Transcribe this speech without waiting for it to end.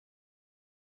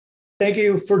Thank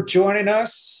you for joining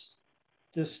us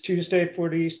this Tuesday for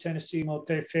the East Tennessee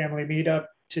Multifamily Meetup.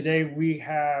 Today we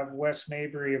have Wes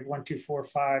Mabry of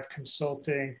 1245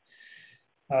 Consulting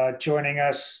joining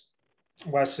us.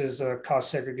 Wes is a cost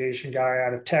segregation guy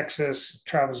out of Texas,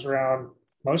 travels around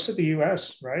most of the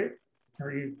US, right?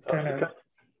 Are you kind of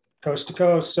coast to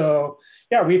coast? So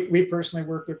yeah, we personally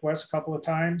worked with Wes a couple of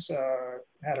times,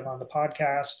 had him on the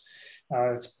podcast.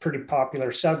 It's a pretty popular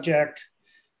subject.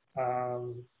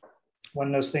 One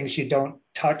of those things you don't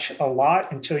touch a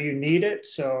lot until you need it.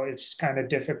 So it's kind of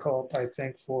difficult, I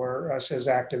think, for us as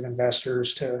active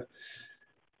investors to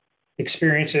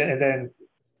experience it and then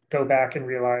go back and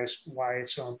realize why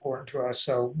it's so important to us.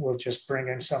 So we'll just bring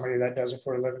in somebody that does it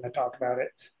for a living to talk about it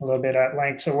a little bit at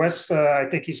length. So Wes, I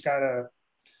think he's got a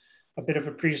bit of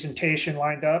a presentation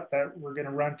lined up that we're going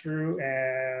to run through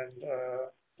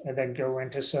and then go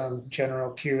into some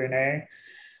general Q&A.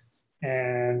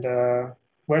 And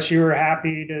Wes, you were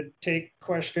happy to take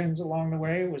questions along the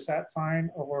way. Was that fine?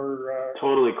 Or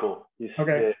totally cool.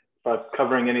 Okay. If I'm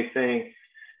covering anything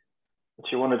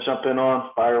that you want to jump in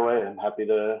on, fire away. I'm happy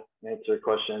to answer a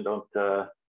question.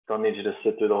 Don't need you to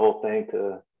sit through the whole thing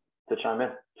to chime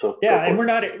in. So yeah, and we're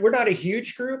not a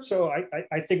huge group, so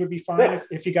I think it would be fine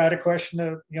if you got a question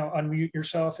to unmute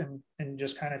yourself and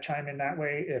just kind of chime in that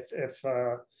way. If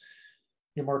you're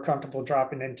more comfortable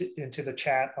dropping into the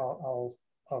chat, I'll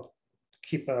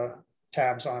keep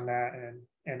tabs on that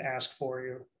and ask for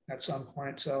you at some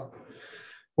point. So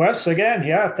Wes, again,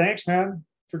 yeah, thanks, man,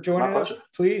 for joining us.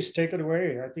 Please take it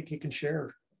away. I think you can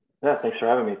share. Yeah, thanks for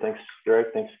having me. Thanks, Derek.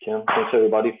 Thanks, Kim. Thanks,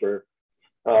 everybody, for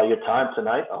your time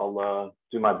tonight. I'll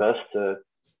do my best to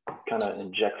kind of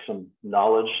inject some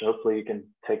knowledge. Hopefully you can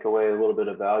take away a little bit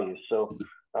of value. So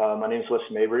my name is Wes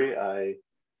Mabry. I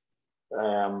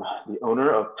am the owner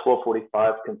of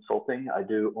 1245 Consulting. I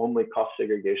do only cost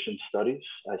segregation studies.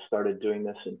 I started doing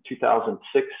this in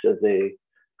 2006 as a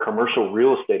commercial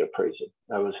real estate appraiser.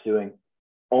 I was doing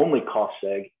only cost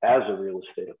seg as a real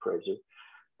estate appraiser.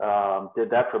 Did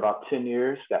that for about 10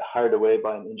 years, got hired away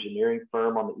by an engineering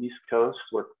firm on the East Coast,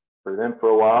 worked for them for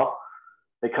a while.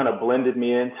 They kind of blended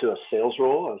me into a sales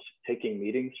role. I was taking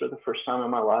meetings for the first time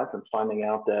in my life and finding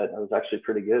out that I was actually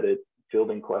pretty good at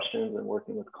fielding questions and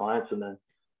working with clients. And then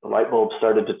the light bulb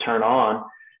started to turn on.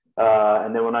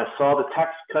 And then when I saw the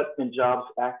Tax Cut and Jobs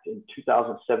Act in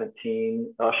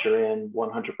 2017 usher in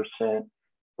 100%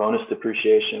 bonus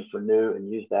depreciation for new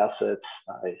and used assets,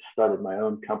 I started my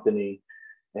own company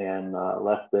and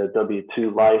left the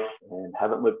W-2 life and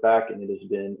haven't looked back. And it has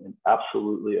been an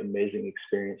absolutely amazing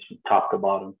experience from top to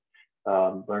bottom,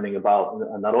 learning about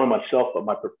not only myself, but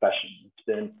my profession. It's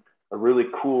been a really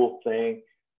cool thing.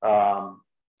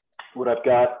 What I've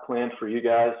got planned for you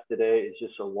guys today is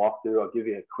just a walkthrough. I'll give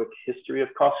you a quick history of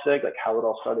cost seg, like how it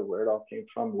all started, where it all came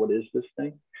from, what is this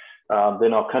thing.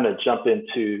 Then I'll kind of jump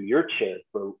into your chair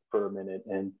for a minute,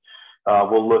 and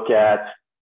we'll look at,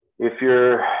 if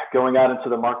you're going out into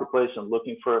the marketplace and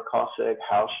looking for a cost seg,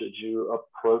 how should you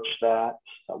approach that?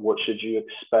 What should you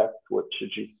expect? What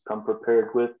should you come prepared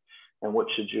with? And what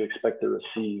should you expect to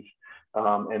receive?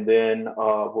 And then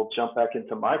we'll jump back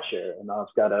into my chair, and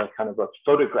I've got a kind of a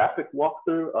photographic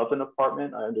walkthrough of an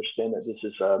apartment. I understand that this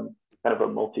is kind of a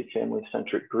multifamily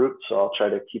centric group, so I'll try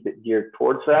to keep it geared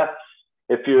towards that.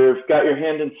 If you've got your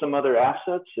hand in some other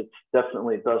assets, it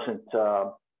definitely doesn't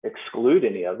exclude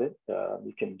any of it.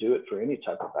 You can do it for any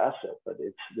type of asset, but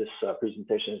this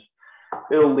presentation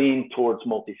it'll lean towards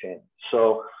multifamily.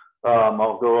 So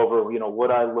I'll go over,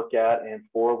 what I look at and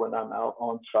for when I'm out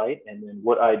on site, and then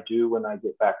what I do when I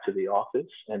get back to the office,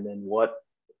 and then what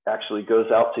actually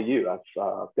goes out to you.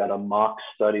 I've got a mock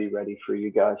study ready for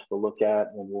you guys to look at,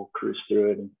 and we'll cruise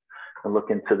through it and look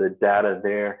into the data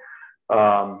there.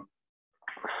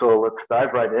 So let's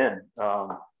dive right in.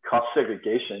 Cost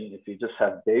segregation, if you just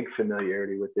have big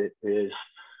familiarity with it, is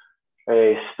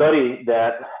a study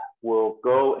that will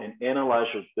go and analyze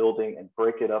your building and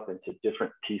break it up into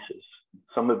different pieces.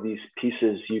 Some of these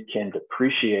pieces you can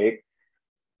depreciate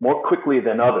more quickly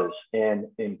than others. And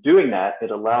in doing that, it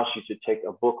allows you to take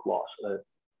a book loss,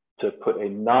 to put a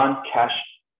non-cash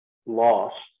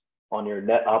loss on your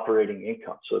net operating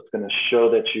income. So it's going to show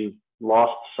that you've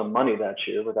lost some money that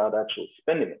year without actually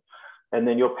spending it. And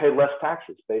then you'll pay less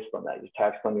taxes based on that. You're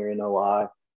taxed on your NOI.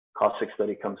 Cost seg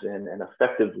study comes in and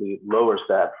effectively lowers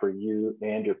that for you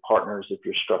and your partners if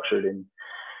you're structured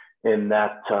in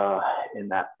that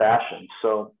fashion.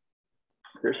 So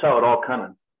here's how it all kind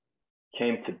of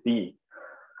came to be.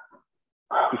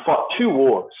 We fought two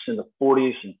wars in the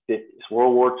 40s and 50s,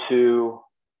 World War II,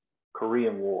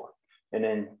 Korean War. And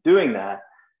in doing that,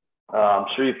 I'm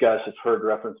sure you guys have heard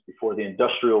reference before the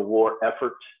industrial war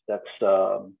effort.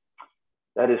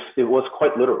 It was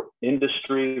quite literal.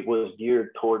 Industry was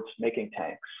geared towards making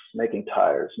tanks, making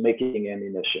tires, making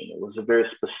ammunition. It was a very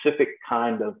specific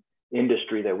kind of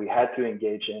industry that we had to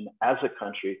engage in as a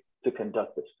country to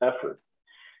conduct this effort.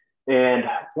 And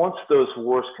once those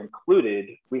wars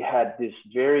concluded, we had this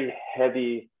very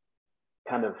heavy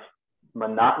kind of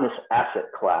monotonous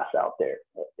asset class out there,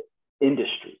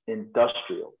 industry,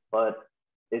 industrial, but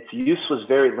its use was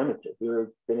very limited. We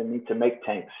were going to need to make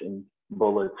tanks and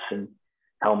bullets and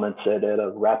helmets at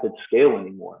a rapid scale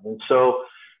anymore. And so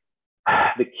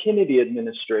the Kennedy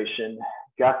administration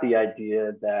got the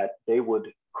idea that they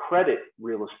would credit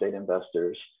real estate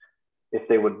investors if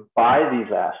they would buy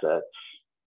these assets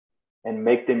and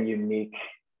make them unique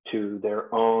to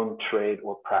their own trade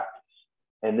or practice.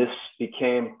 And this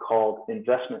became called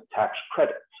investment tax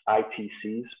credits,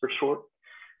 ITCs for short.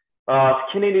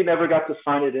 Kennedy never got to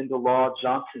sign it into law.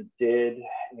 Johnson did,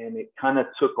 and it kind of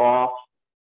took off.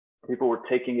 People were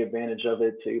taking advantage of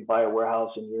it to buy a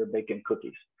warehouse and you're baking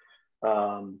cookies.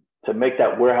 To make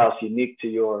that warehouse unique to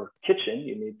your kitchen,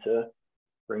 you need to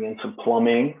bring in some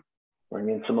plumbing, bring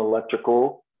in some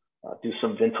electrical, do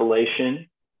some ventilation,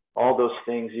 all those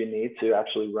things you need to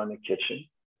actually run a kitchen.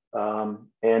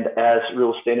 And as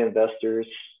real estate investors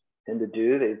tend to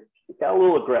do, they got a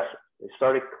little aggressive. They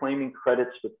started claiming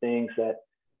credits for things that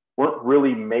weren't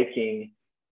really making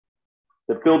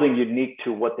the building unique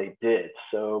to what they did.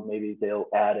 So maybe they'll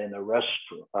add in a restroom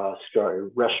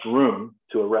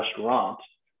to a restaurant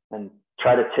and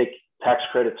try to take tax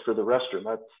credits for the restroom.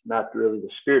 That's not really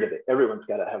the spirit of it. Everyone's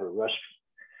got to have a restroom.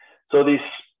 So these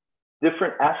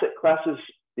different asset classes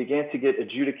began to get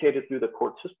adjudicated through the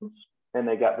court systems, and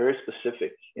they got very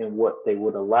specific in what they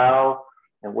would allow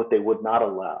and what they would not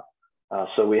allow.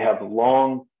 So we have a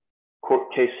long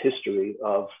court case history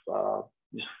of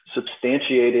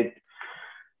substantiated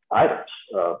items,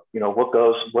 what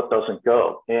goes, what doesn't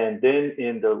go. And then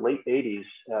in the late 80s,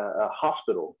 a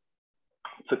hospital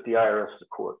took the IRS to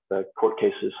court. The court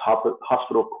case is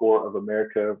Hospital Corps of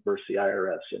America versus the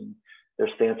IRS. And their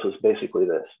stance was basically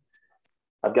this: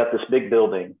 I've got this big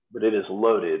building, but it is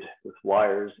loaded with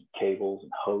wires and cables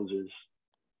and hoses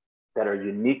that are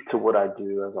unique to what I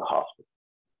do as a hospital.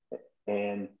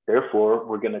 And therefore,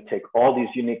 we're going to take all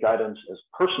these unique items as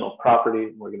personal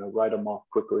property. We're going to write them off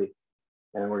quickly,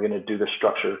 and we're going to do the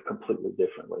structure completely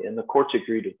differently. And the courts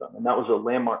agreed with them. And that was a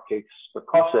landmark case for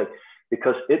Cost Seg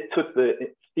because it took the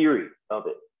theory of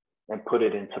it and put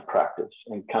it into practice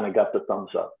and kind of got the thumbs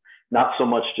up. Not so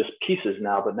much just pieces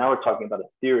now, but now we're talking about a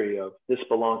theory of this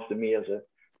belongs to me as a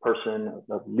person,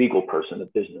 a legal person, a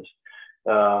business,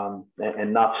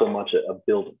 and not so much a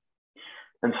building.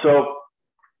 And so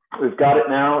we've got it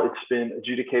now. It's been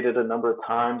adjudicated a number of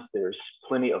times. There's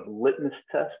plenty of litmus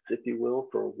tests, if you will,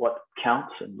 for what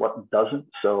counts and what doesn't.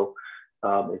 So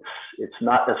it's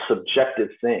not a subjective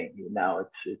thing now.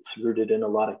 It's rooted in a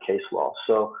lot of case law.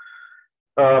 So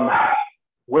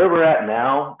where we're at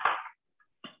now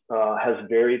has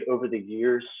varied over the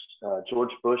years.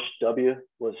 George Bush W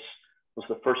was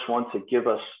the first one to give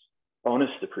us bonus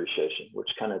depreciation, which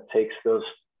kind of takes those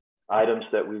items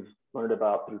that we've learned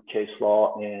about through case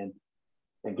law and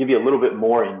give you a little bit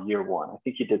more in year one. I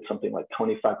think he did something like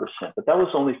 25%, but that was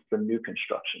only for new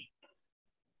construction.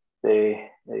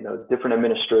 Different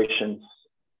administrations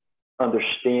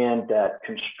understand that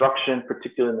construction,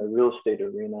 particularly in the real estate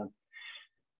arena,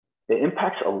 it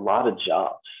impacts a lot of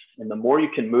jobs. And the more you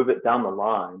can move it down the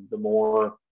line, the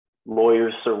more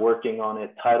lawyers are working on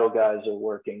it, title guys are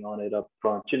working on it up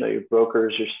front, your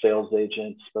brokers, your sales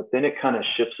agents, but then it kind of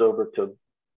shifts over to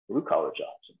blue collar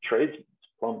jobs, and tradesmen,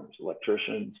 plumbers,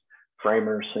 electricians,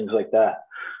 framers, things like that.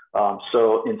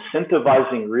 So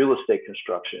incentivizing real estate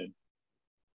construction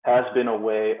has been a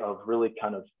way of really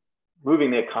kind of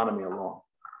moving the economy along.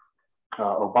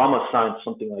 Obama signed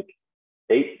something like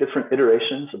 8 different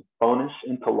iterations of bonus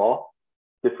into law,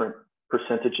 different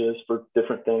percentages for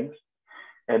different things.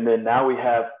 And then now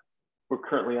we're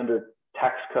currently under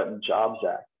Tax Cut and Jobs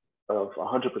Act of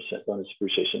 100% bonus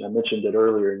depreciation. I mentioned it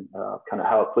earlier, kind of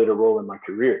how it played a role in my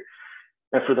career.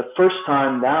 And for the first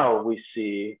time now, we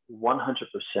see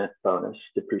 100% bonus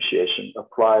depreciation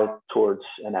applied towards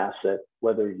an asset,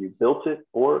 whether you built it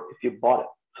or if you bought it.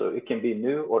 So it can be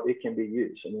new or it can be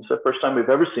used. And it's the first time we've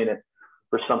ever seen it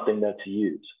for something that's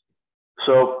used.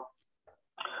 So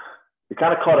we're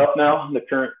kind of caught up now in the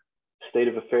current state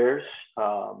of affairs.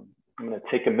 I'm going to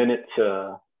take a minute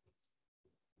to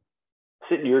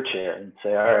sit in your chair and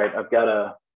say, all right, I've got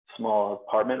a small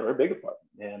apartment or a big apartment,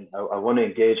 and I want to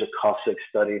engage a cost seg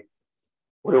study.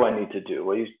 What do I need to do?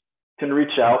 Well, you can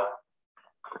reach out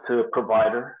to a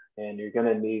provider, and you're going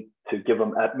to need to give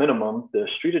them at minimum the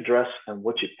street address and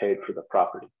what you paid for the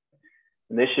property.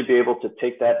 And they should be able to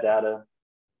take that data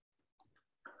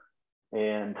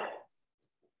and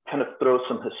kind of throw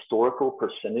some historical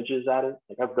percentages at it.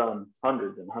 Like I've done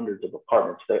hundreds and hundreds of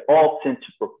apartments. They all tend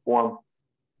to perform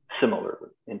similarly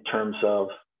in terms of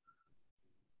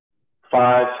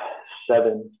 5,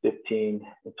 7, 15,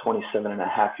 and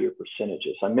 27.5-year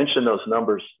percentages. I mentioned those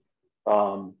numbers.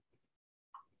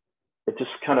 I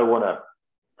just kind of want to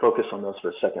focus on those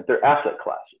for a second. They're asset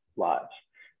classes, lives.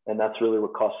 And that's really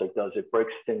what Cost Seg does. It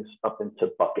breaks things up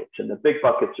into buckets. And the big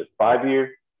buckets are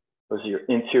 5-year. Those are your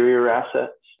interior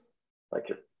assets, like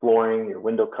your flooring, your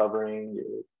window covering,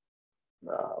 your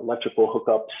electrical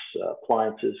hookups,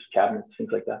 appliances, cabinets,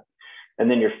 things like that. And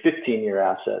then your 15-year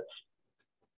assets,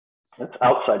 that's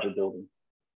outside your building.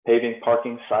 Paving,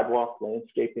 parking, sidewalk,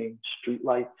 landscaping, street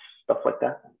lights, stuff like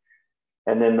that.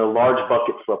 And then the large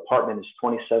bucket for apartment is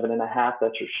 27.5.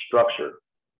 That's your structure,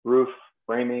 roof,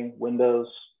 framing, windows,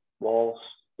 walls,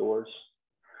 doors.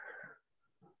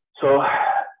 So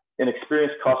an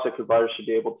experienced Cost Seg provider should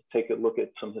be able to take a look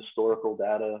at some historical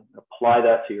data, apply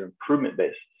that to your improvement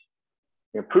basis.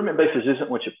 Your improvement basis isn't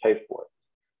what you pay for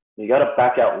it. You got to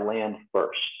back out land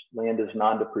first. Land is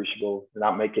non-depreciable. You're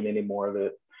not making any more of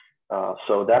it.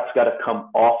 So that's got to come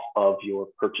off of your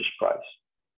purchase price.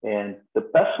 And the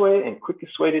best way and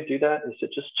quickest way to do that is to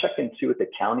just check and see what the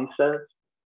county says.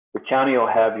 The county will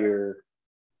have your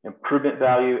improvement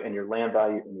value and your land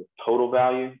value and your total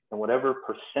value, and whatever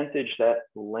percentage that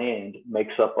land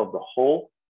makes up of the whole,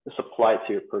 just apply it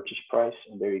to your purchase price,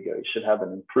 and there you go. You should have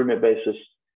an improvement basis.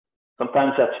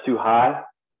 Sometimes that's too high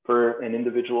for an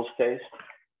individual's taste,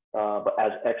 but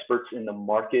as experts in the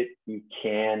market, you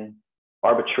can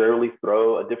arbitrarily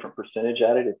throw a different percentage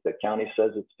at it. If the county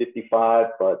says it's 55,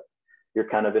 but you're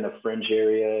kind of in a fringe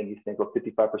area and you think, well,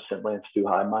 55% land's too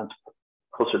high, mine's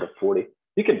closer to 40.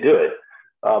 You can do it,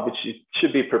 but you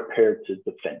should be prepared to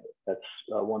defend it. That's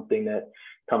one thing that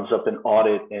comes up in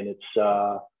audit, and it's,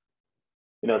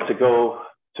 to go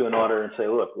to an auditor and say,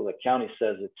 look, well, the county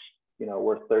says it's,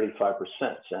 worth 35%,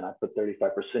 and I put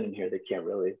 35% in here. They can't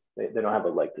really, they don't have a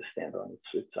leg to stand on.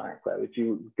 It's ironclad. If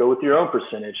you go with your own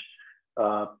percentage,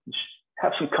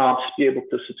 have some comps, be able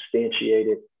to substantiate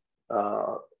it.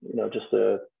 Just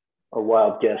a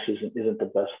wild guess isn't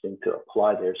the best thing to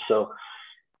apply there. So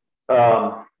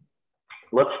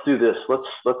let's do this.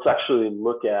 Let's actually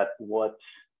look at what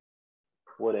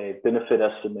a benefit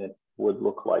estimate would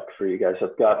look like for you guys.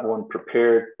 I've got one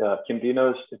prepared. Kim, do you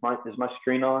know, is my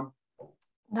screen on?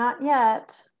 Not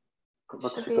yet.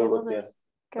 Let's take a look at it.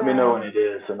 Let me know when it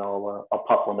is, and I'll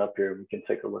pop one up here. We can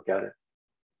take a look at it.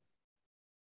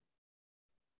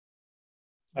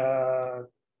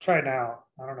 Try now.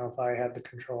 I don't know if I had the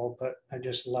control, but I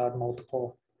just allowed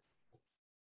multiple.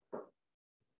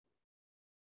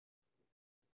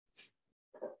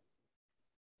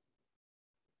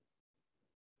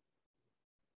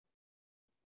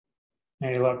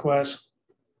 Any luck, Wes?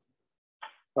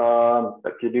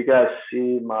 Could you guys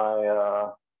see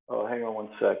my, oh, hang on one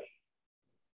sec.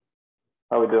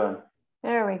 How we doing?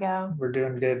 There we go. We're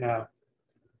doing good now.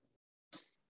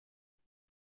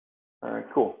 All right,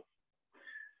 cool.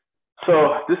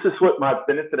 So this is what my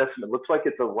benefit estimate looks like.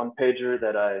 It's a one-pager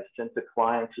that I sent to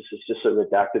clients. This is just a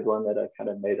redacted one that I kind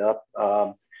of made up.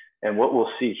 And what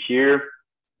we'll see here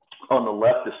on the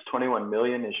left is 21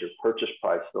 million is your purchase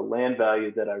price. The land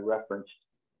value that I referenced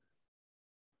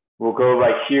will go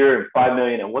right here in 5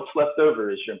 million. And what's left over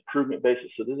is your improvement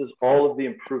basis. So this is all of the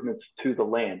improvements to the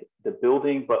land, the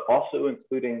building, but also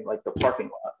including like the parking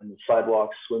lot and the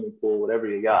sidewalks, swimming pool, whatever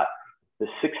you got. The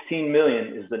 16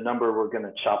 million is the number we're going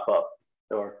to chop up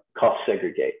or cost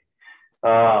segregate.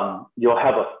 You'll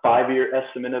have a 5-year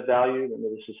estimate of value. And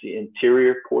this is the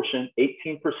interior portion,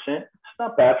 18%. It's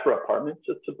not bad for apartments.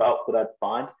 It's about what I'd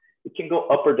find. It can go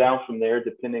up or down from there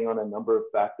depending on a number of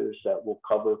factors that we'll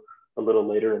cover a little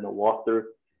later in the walkthrough.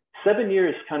 7-year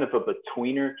is kind of a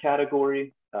betweener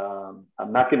category.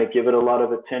 I'm not going to give it a lot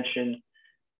of attention.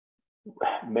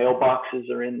 Mailboxes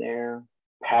are in there.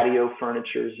 Patio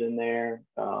furniture is in there.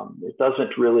 It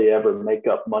doesn't really ever make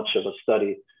up much of a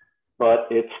study, but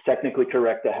it's technically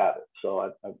correct to have it.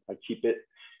 So I keep it.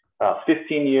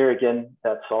 15-year, again,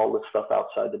 that's all the stuff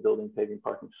outside the building, paving,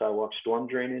 parking, sidewalk, storm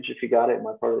drainage. If you got it in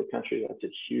my part of the country, that's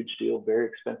a huge deal, very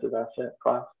expensive asset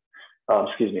class.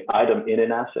 Item in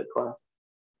an asset class.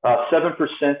 7%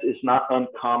 is not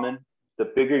uncommon.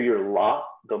 The bigger your lot,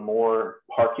 the more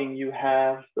parking you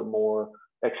have, the more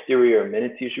exterior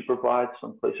amenities you provide.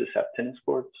 Some places have tennis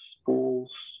courts,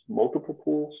 pools, multiple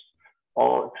pools,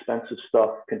 all expensive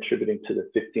stuff contributing to the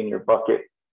 15-year bucket.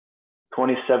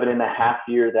 27 and a half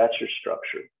year, that's your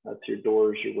structure. That's your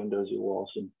doors, your windows, your walls.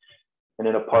 And in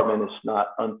an apartment, it's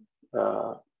not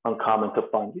uncommon to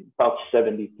find about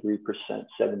 73%,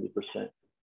 70%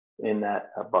 in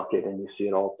that bucket. And you see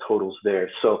it all totals there.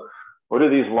 So what are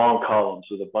these long columns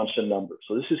with a bunch of numbers?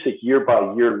 So this is a year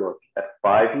by year look at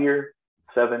 5 year,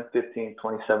 7, 15,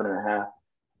 27 and a half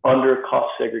under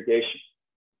cost segregation.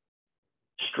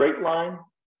 Straight line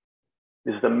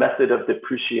is the method of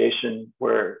depreciation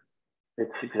where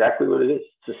it's exactly what it is.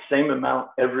 It's the same amount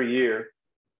every year,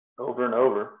 over and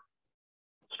over,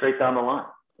 straight down the line.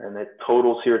 And it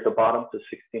totals here at the bottom to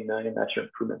 16 million. That's your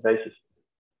improvement basis.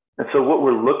 And so what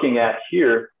we're looking at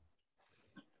here,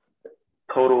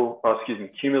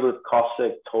 cumulative cost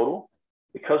seg total,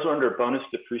 because we're under bonus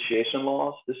depreciation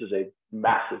laws, this is a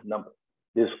massive number.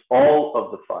 It is all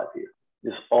of the 5 year, it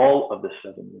is all of the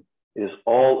 7 year, it is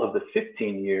all of the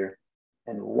 15 year,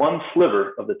 and one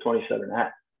sliver of the 27 and a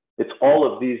half. It's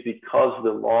all of these because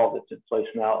the law that's in place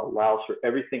now allows for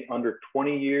everything under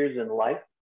 20 years in life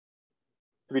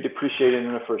to be depreciated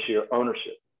in the first year of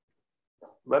ownership.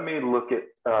 Let me look at,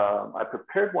 I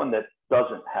prepared one that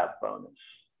doesn't have bonus,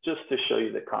 just to show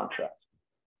you the contrast.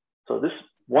 So this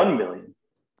 1 million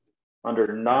under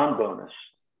non-bonus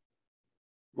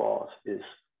laws is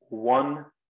 1/5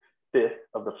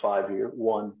 of the 5 year,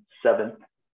 1/7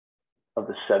 of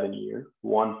the 7 year,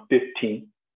 1/15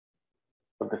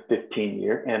 of the 15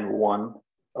 year, and 1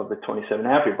 of the 27 and a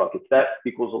half year buckets. That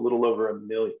equals a little over $1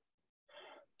 million.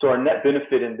 So our net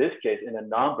benefit in this case, in a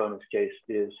non-bonus case,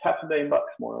 is $500,000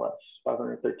 more or less,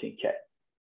 513K.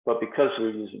 But because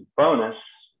we're using bonus,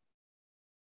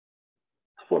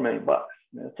 it's $4 million.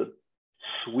 That's a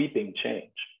sweeping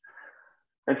change.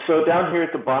 And so down here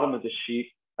at the bottom of the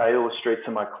sheet, I illustrate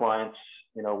to my clients,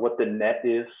 what the net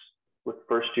is with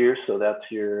first year. So that's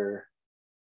your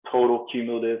total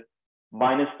cumulative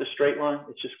minus the straight line.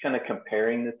 It's just kind of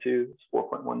comparing the two. It's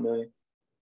 4.1 million.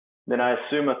 Then I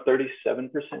assume a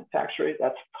 37% tax rate.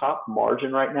 That's top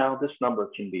margin right now. This number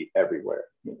can be everywhere.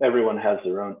 Everyone has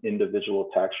their own individual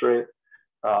tax rate.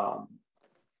 I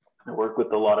work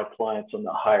with a lot of clients on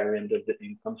the higher end of the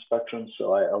income spectrum.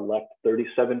 So I elect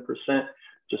 37%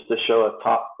 just to show a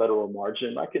top federal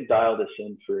margin. I can dial this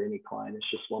in for any client.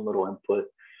 It's just one little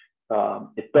input.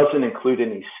 It doesn't include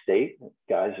any state.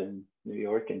 Guys in New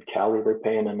York and Cali, they're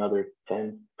paying another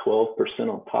 10, 12%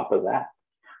 on top of that.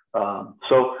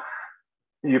 So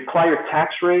you apply your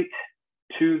tax rate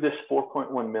to this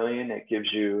 4.1 million, it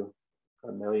gives you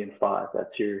 $1.5 million.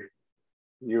 That's your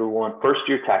year one, first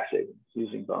year tax savings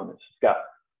using bonus. It's got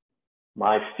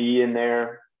my fee in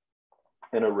there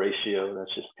and a ratio.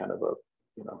 That's just kind of a,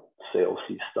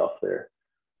 salesy stuff there.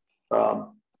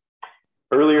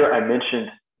 Earlier, I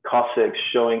mentioned cost seg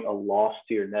showing a loss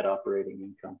to your net operating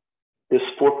income. This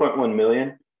 4.1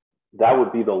 million, that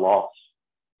would be the loss.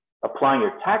 Applying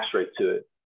your tax rate to it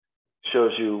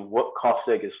shows you what cost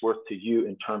seg is worth to you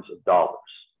in terms of dollars.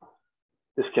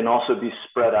 This can also be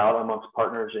spread out amongst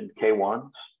partners in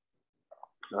K1s.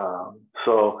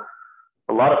 So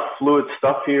a lot of fluid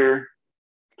stuff here,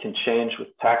 can change with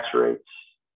tax rates,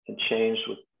 can change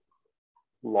with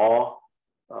law.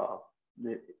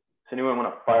 Does anyone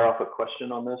want to fire off a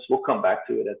question on this? We'll come back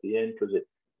to it at the end because it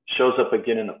shows up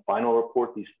again in the final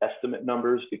report. These estimate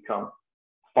numbers become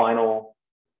final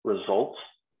results.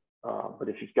 But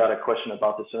if you've got a question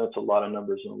about this, and it's a lot of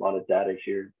numbers and a lot of data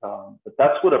here. But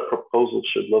that's what a proposal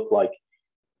should look like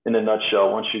in a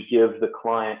nutshell. Once you give the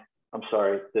client,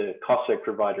 the cost seg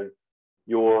provider,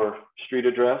 your street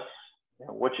address and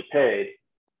what you paid,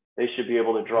 they should be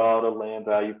able to draw out a land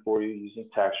value for you using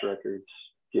tax records,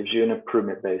 gives you an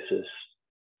improvement basis,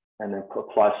 and then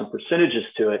apply some percentages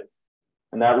to it.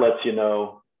 And that lets you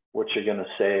know what you're going to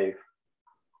save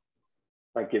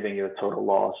by giving you a total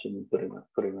loss and putting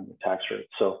on the tax rate.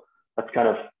 So that's kind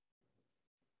of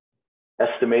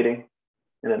estimating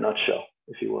in a nutshell,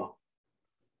 if you will.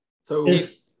 So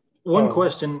one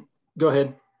question, go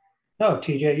ahead. No,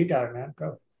 TJ, you got it, man.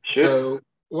 Go. Sure. So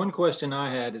one question I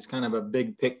had is kind of a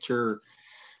big picture.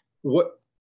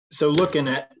 So looking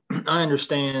at, I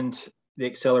understand the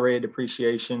accelerated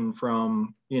depreciation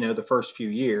from, the first few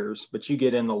years, but you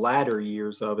get in the latter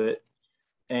years of it,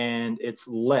 and it's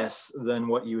less than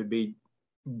what you would be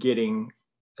getting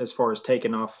as far as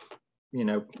taking off,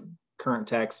 current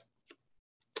tax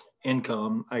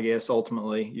income, I guess,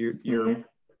 ultimately. You're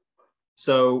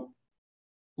So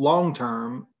long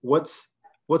term, what's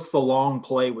the long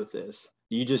play with this?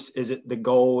 Is it the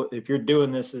goal, if you're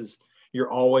doing this, is you're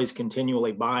always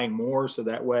continually buying more, so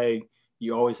that way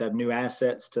you always have new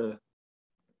assets to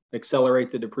accelerate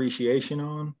the depreciation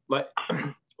on? Like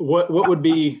what would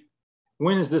be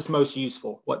when is this most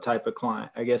useful? What type of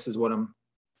client, I guess, is what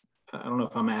I don't know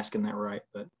if I'm asking that right,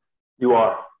 but. You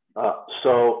are.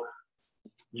 So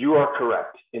you are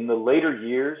correct. In the later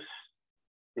years,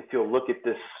 if you'll look at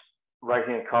this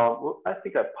right-hand column, well, I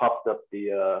think I popped up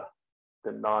the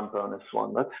non-bonus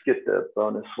one. Let's get the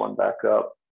bonus one back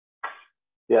up.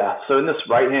 Yeah, so in this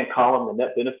right-hand column, the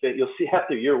net benefit, you'll see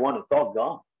after year one, it's all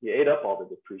gone. You ate up all the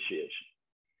depreciation.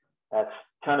 That's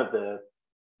kind of the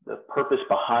purpose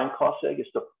behind cost seg, is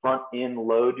to front-end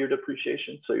load your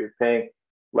depreciation. So you're paying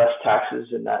less taxes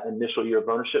in that initial year of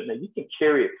ownership. Now you can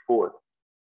carry it forward.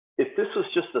 If this was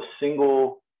just a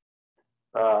single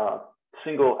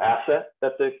asset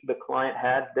that the client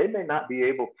had, they may not be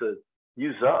able to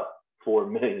use up $4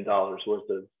 million worth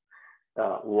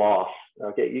of loss.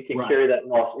 Okay, you can carry that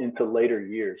loss into later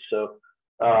years. So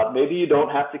maybe you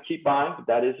don't have to keep buying, but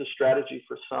that is a strategy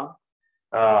for some.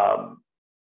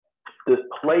 The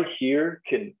play here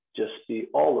can just be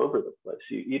all over the place.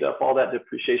 You eat up all that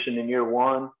depreciation in year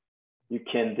one. You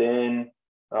can then,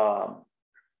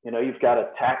 you've got a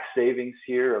tax savings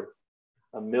here of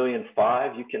 $1.5 million.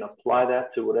 You can apply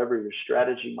that to whatever your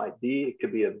strategy might be. It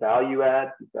could be a value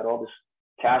add. You've got all this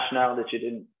cash now that you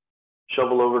didn't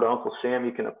shovel over to Uncle Sam.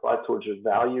 You can apply towards your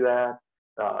value add.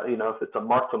 If it's a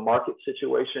mark-to-market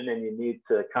situation and you need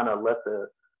to kind of let the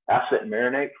asset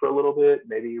marinate for a little bit,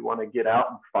 maybe you want to get out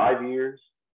in 5 years.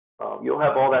 You'll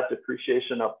have all that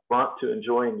depreciation up front to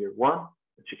enjoy in year one,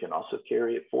 but you can also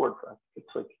carry it forward for, it's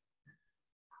like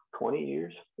 20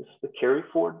 years. This is the carry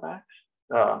forward max.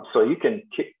 So you can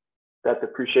kick that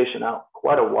depreciation out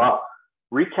quite a while.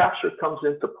 Recapture comes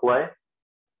into play.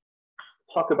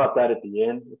 Talk about that at the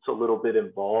end. It's a little bit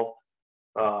involved.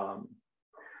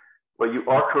 But you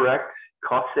are correct.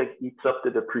 Cost seg eats up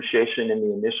the depreciation in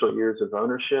the initial years of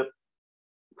ownership.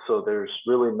 So there's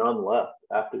really none left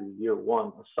after year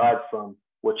one, aside from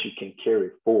what you can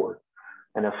carry forward.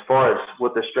 And as far as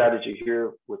what the strategy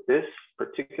here with this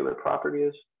particular property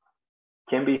is,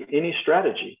 can be any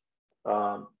strategy.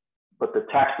 But the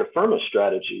tax deferment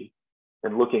strategy,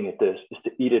 and looking at this, is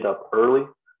to eat it up early.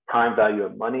 Time value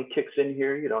of money kicks in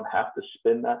here. You don't have to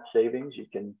spend that savings. You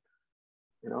can,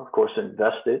 of course,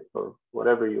 invest it or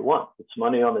whatever you want. It's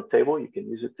money on the table. You can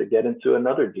use it to get into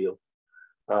another deal.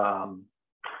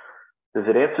 Does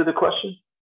it answer the question?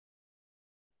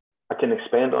 I can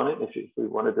expand on it if we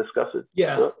want to discuss it.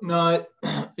 Yeah, no,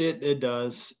 it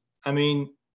does. I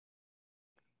mean,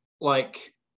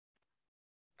 like,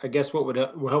 I guess what would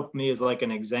help me is like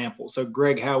an example. So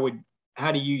Greg, how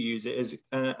do you use it?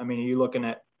 Are you looking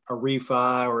at a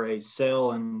refi or a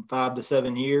sell in 5 to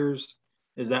 7 years?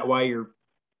 Is that why you're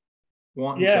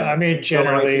wanting to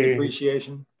accelerate the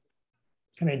depreciation?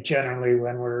 Generally,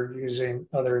 when we're using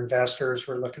other investors,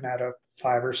 we're looking at a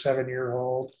 5 or 7 year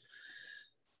hold.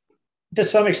 To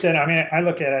some extent, I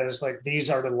look at it as like, these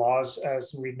are the laws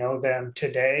as we know them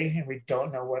today, and we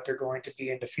don't know what they're going to be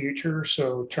in the future.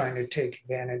 So trying to take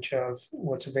advantage of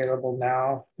what's available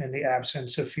now in the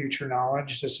absence of future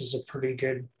knowledge, this is a pretty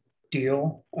good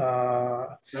deal.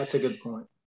 That's a good point.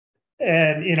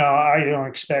 And, I don't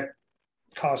expect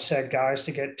cost seg guys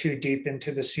to get too deep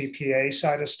into the CPA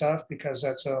side of stuff, because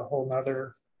that's a whole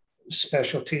nother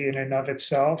specialty in and of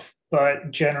itself.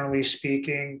 But generally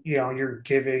speaking, you're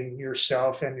giving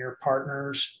yourself and your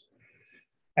partners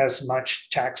as much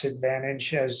tax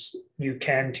advantage as you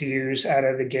can to use out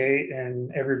of the gate.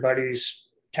 And everybody's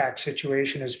tax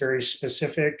situation is very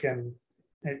specific, and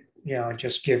it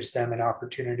just gives them an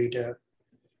opportunity to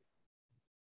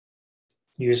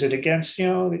use it against,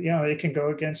 they can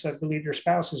go against, I believe, your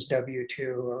spouse's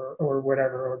W-2 or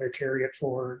whatever, or they carry it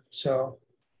forward. So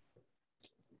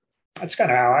that's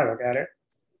kind of how I look at it.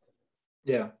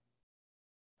 Yeah.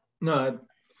 No.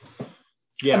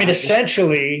 Yeah.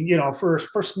 Essentially, for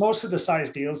most of the size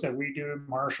deals that we do,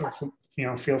 Marshall,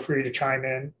 feel free to chime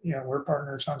in. We're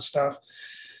partners on stuff.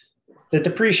 The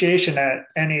depreciation that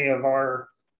any of our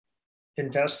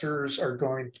investors are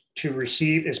going to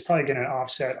receive is probably going to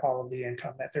offset all of the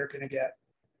income that they're going to get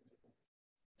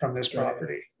from this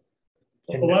property.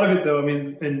 A lot of it, though,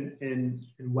 in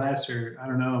West, or I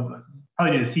don't know, but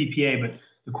probably need a CPA, but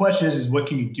the question is what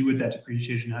can you do with that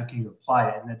depreciation? How can you apply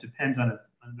it? And that depends on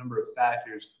a number of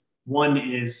factors. One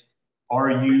is, are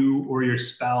you or your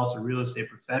spouse a real estate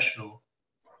professional,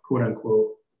 quote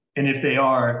unquote? And if they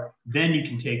are, then you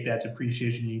can take that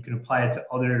depreciation and you can apply it to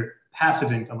other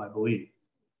passive income, I believe.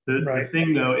 The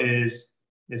thing, though, is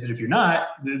that if you're not,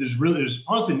 there's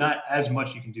honestly not as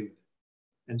much you can do with it.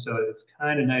 And so it's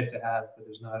kind of nice to have, but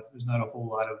there's not a whole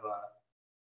lot of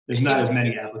there's not as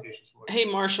many applications for it. Hey,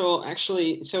 Marshall,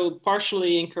 actually, so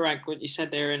partially incorrect what you said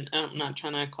there, and I'm not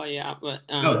trying to call you out, but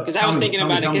because I was thinking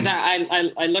about it, because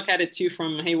I look at it too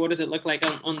from, hey, what does it look like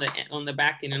on the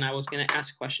back end? And I was going to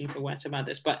ask a question to Wes about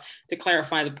this, but to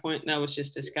clarify the point that was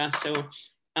just discussed. So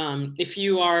if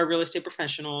you are a real estate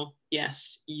professional,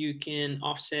 yes, you can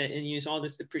offset and use all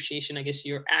this depreciation, I guess,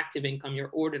 your active income, your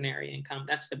ordinary income.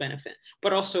 That's the benefit.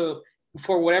 But also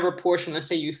for whatever portion, let's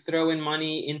say you throw in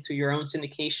money into your own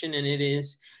syndication and it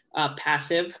is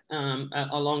passive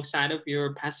alongside of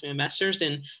your passive investors,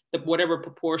 and whatever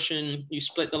proportion you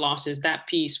split the losses, that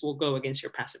piece will go against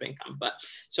your passive income. But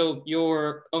so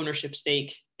your ownership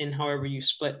stake in however you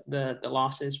split the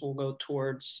losses will go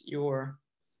towards your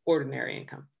ordinary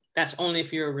income. That's only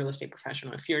if you're a real estate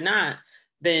professional. If you're not,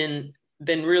 then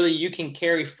really you can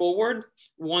carry forward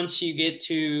once you get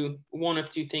to one of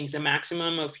two things: the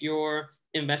maximum of your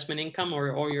investment income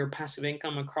or your passive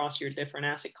income across your different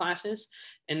asset classes.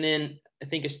 And then I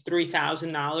think it's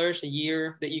 $3,000 a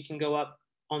year that you can go up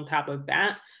on top of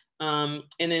that. And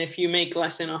then if you make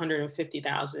less than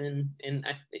 150,000 and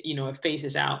it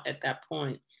phases out at that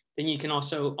point, then you can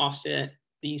also offset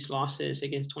these losses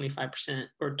against 25%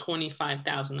 or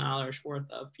 $25,000 worth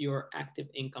of your active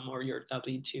income or your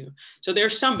W-2. So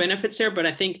there's some benefits there, but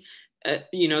I think,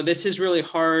 this is really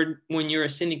hard when you're a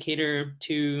syndicator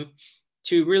to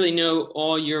really know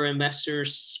all your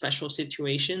investors' special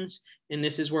situations. And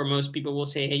this is where most people will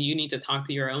say, hey, you need to talk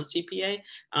to your own CPA,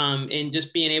 and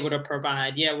just being able to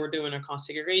provide, we're doing a cost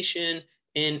segregation.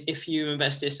 And if you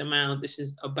invest this amount, this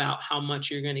is about how much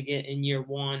you're going to get in year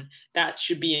one. That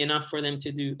should be enough for them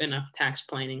to do enough tax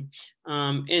planning.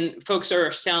 And folks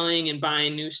are selling and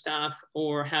buying new stuff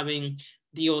or having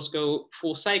deals go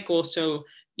full cycle. So,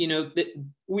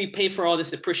 we pay for all this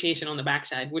depreciation on the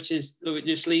backside, which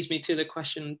just leads me to the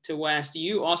question to Wes. Do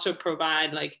you also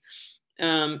provide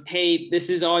hey,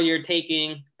 this is all you're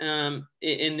taking, and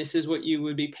this is what you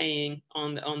would be paying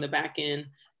on the back end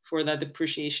for that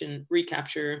depreciation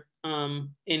recapture? And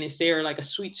is there like a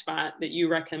sweet spot that you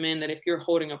recommend that if you're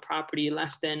holding a property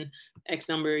less than X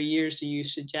number of years, you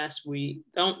suggest we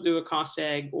don't do a cost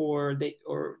seg, or do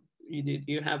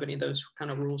you have any of those kind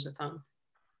of rules of thumb?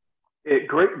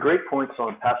 Great points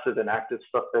on passive and active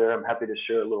stuff there. I'm happy to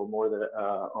share a little more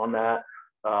on that.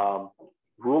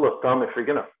 Rule of thumb: if you're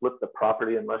going to flip the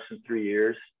property in less than 3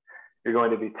 years, you're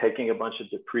going to be taking a bunch of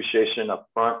depreciation up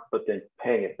front, but then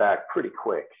paying it back pretty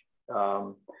quick.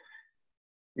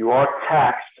 You are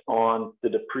taxed on the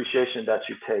depreciation that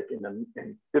you take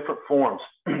in different forms.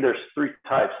 There's 3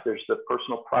 types. There's the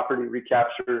personal property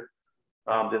recapture,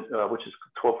 which is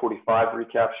 1245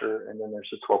 recapture, and then there's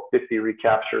the 1250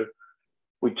 recapture.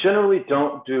 We generally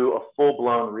don't do a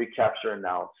full-blown recapture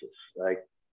analysis. I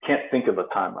can't think of a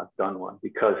time I've done one,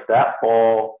 because that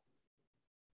all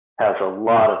has a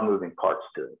lot of moving parts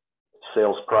to it.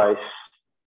 Sales price,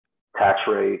 tax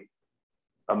rate,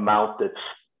 amount that's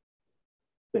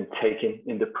been taken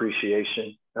in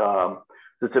depreciation. So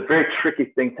it's a very tricky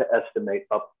thing to estimate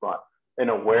upfront,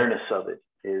 and awareness of it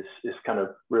is kind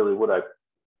of really what I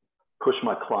push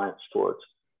my clients towards.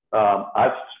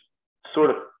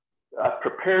 I've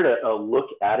prepared a look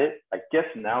at it. I guess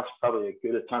now it's probably as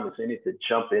good a time as any to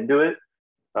jump into it.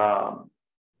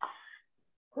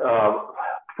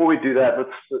 Before we do that,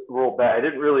 let's roll back. I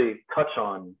didn't really touch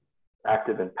on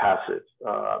active and passive,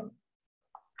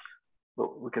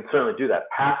 but we can certainly do that.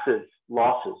 Passive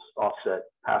losses offset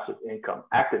passive income.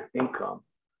 Active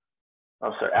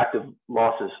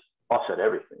losses offset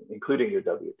everything, including your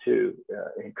W-2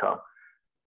 income.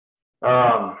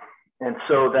 And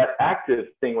so that active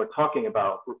thing we're talking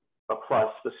about applies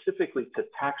specifically to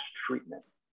tax treatment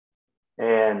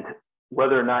and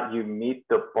whether or not you meet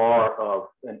the bar of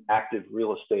an active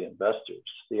real estate investor.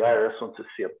 The IRS wants to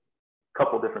see a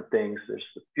couple different things. There's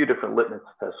a few different litmus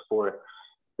tests for it.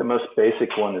 The most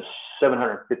basic one is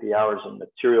 750 hours of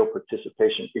material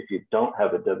participation if you don't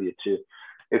have a W-2.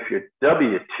 If you're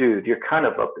W-2'd, you're kind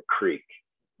of up the creek.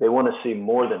 They want to see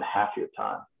more than half your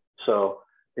time. So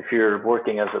if you're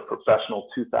working as a professional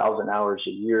 2,000 hours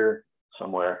a year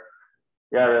somewhere,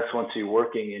 the IRS wants you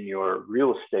working in your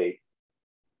real estate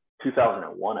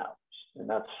 2,001 hours. And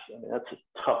that's a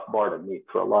tough bar to meet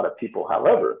for a lot of people.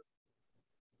 However,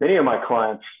 many of my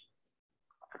clients,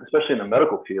 especially in the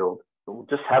medical field, will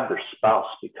just have their spouse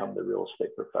become the real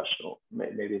estate professional.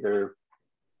 Maybe they're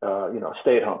a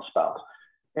stay-at-home spouse.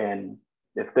 And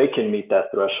if they can meet that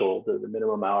threshold, the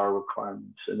minimum hour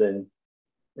requirements, and then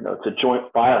it's a joint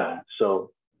filing.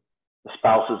 So the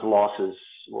spouse's losses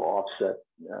will offset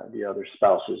the other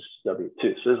spouse's W-2.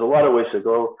 So there's a lot of ways to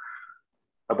go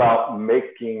about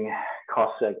making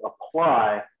cost seg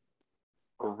apply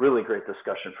a really great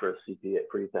discussion for a CPA,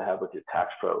 for you to have with your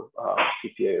tax pro,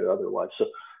 CPA or otherwise. So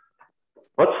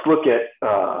let's look at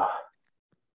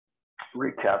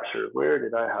recapture. Where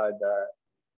did I hide that?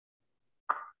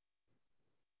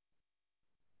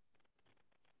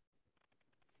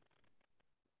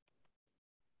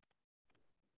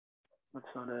 That's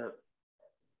not it.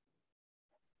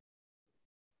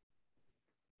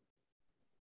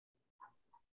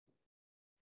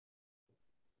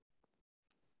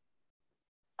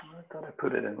 I thought I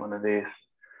put it in one of these.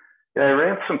 Yeah, I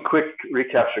ran some quick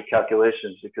recapture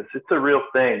calculations because it's a real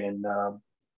thing, and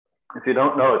if you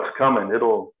don't know it's coming,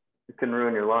 it can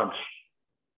ruin your lunch.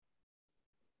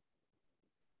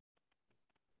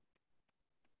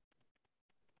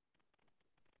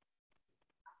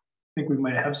 I think we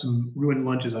might have some ruined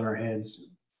lunches on our hands.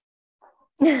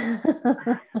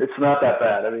 It's not that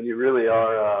bad. I mean, you really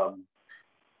are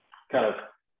kind of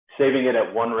saving it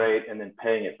at one rate and then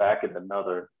paying it back at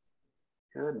another.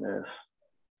 Goodness.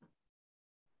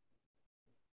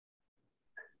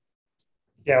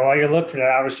 Yeah, while you look for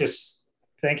that, I was just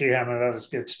thank you, Hannah. That was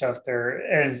good stuff there.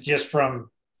 And just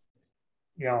from,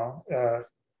 you know,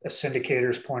 a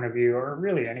syndicator's point of view, or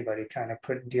really anybody kind of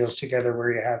putting deals together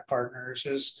where you have partners,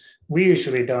 is we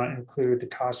usually don't include the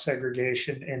cost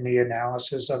segregation in the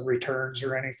analysis of returns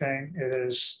or anything. It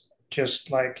is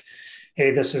just like,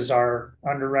 hey, this is our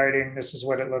underwriting, this is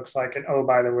what it looks like, and oh,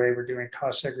 by the way, we're doing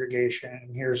cost segregation,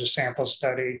 and here's a sample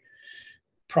study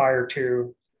prior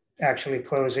to actually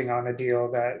closing on a deal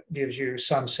that gives you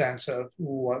some sense of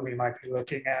what we might be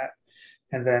looking at,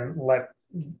 and then let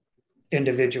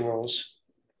individuals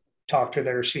talk to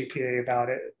their CPA about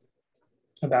it,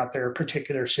 about their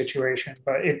particular situation.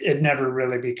 But it never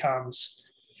really becomes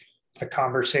a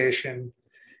conversation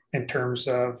in terms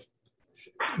of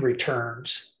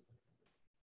returns.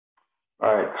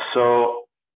 All right, so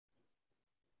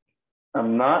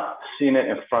I'm not seeing it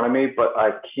in front of me, but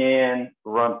I can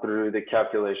run through the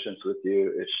calculations with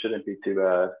you. It shouldn't be too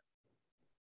bad.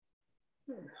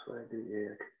 So I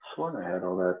sworn I had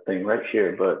all that thing right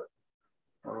here, but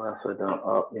alas, I don't.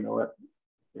 Oh, you know what?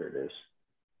 Here it is.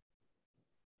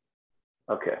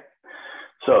 Okay,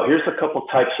 so here's a couple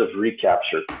types of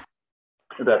recapture.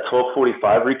 That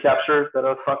 1245 recapture that I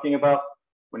was talking about.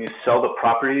 When you sell the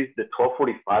property, the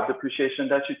 1245 depreciation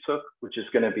that you took, which is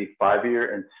going to be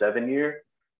 5-year and 7-year,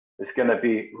 is going to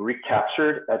be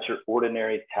recaptured at your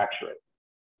ordinary tax rate.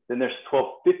 Then there's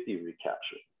 1250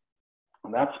 recapture,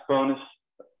 and that's bonus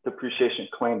depreciation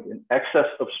claimed in excess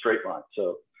of straight line.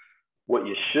 So what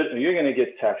you're going to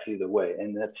get taxed either way,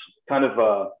 and that's kind of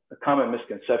a common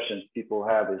misconception people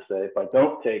have, is that if I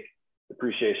don't take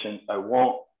depreciation, I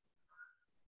won't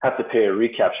have to pay a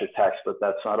recapture tax. But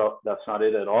that's not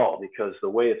it at all, because the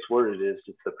way it's worded is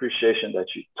it's depreciation that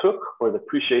you took or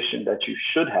depreciation that you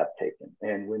should have taken.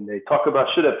 And when they talk about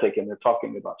should have taken, they're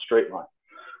talking about straight line.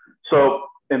 So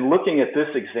in looking at this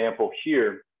example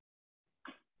here,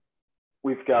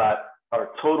 we've got our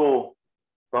total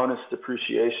bonus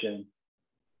depreciation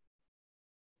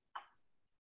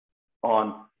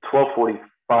on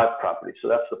 1245 property. So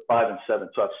that's the 5 and 7.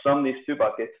 So I've summed these two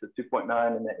buckets, the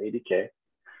 2.9 and the 80K.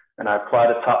 And I apply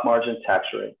the top margin tax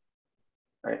rate,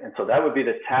 right? And so that would be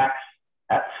the tax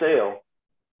at sale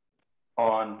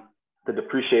on the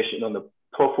depreciation, on the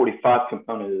 1245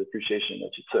 component of the depreciation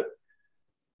that you took.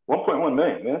 1.1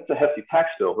 million, I mean, that's a hefty tax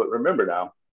bill, but remember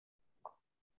now,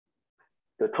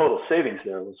 the total savings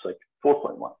there was like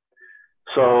 4.1.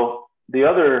 So the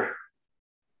other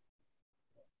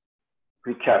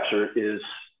recapture is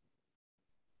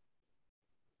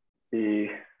the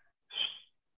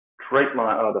straight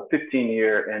line, the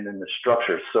 15-year, and then the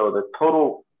structure. So the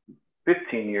total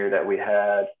 15-year that we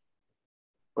had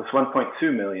was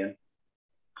 1.2 million.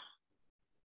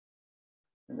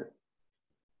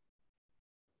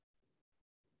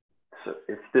 So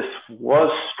if this was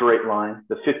straight line,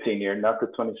 the 15-year, not the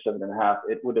 27.5,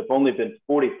 it would have only been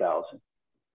 40,000.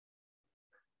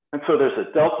 And so there's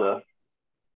a delta,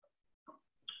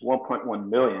 1.1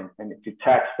 million. And if you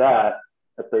tax that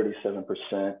at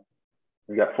 37%,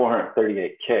 we got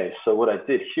 438K. So what I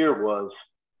did here was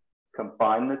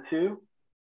combine the two,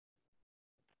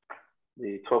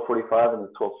 the 1245 and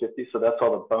the 1250. So that's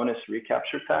all the bonus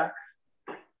recapture tax.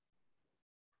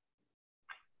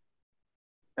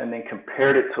 And then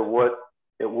compared it to what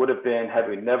it would have been had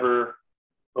we never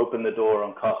opened the door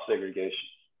on cost segregation.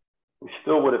 We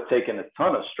still would have taken a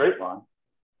ton of straight line.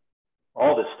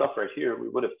 All this stuff right here, we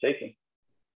would have taken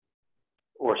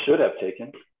or should have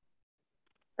taken.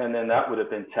 And then that would have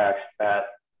been taxed at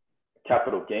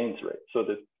capital gains rate. So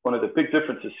one of the big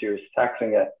differences here is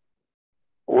taxing at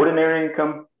ordinary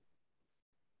income,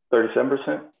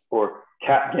 37%, or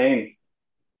cap gain,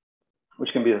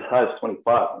 which can be as high as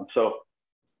 25. And so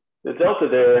the delta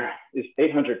there is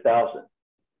 800,000,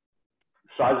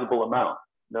 sizable amount.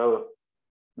 No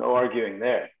arguing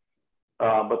there.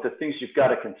 But the things you've got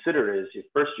to consider is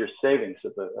your savings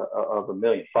of $1.5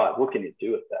 million. What can you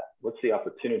do with that? What's the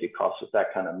opportunity cost with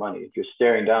that kind of money? If you're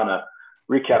staring down a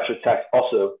recapture tax,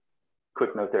 also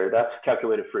quick note there, that's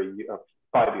calculated for a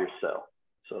 5-year sale.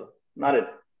 So not an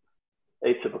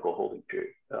atypical holding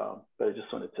period. But I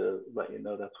just wanted to let you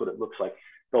know that's what it looks like.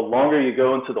 The longer you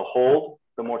go into the hold,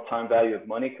 the more time value of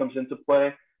money comes into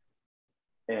play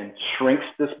and shrinks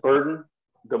this burden.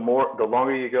 The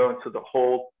longer you go into the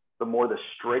hold, the more the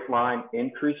straight line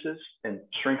increases and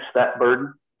shrinks that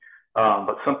burden.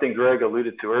 But something Greg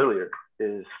alluded to earlier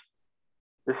is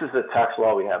this is the tax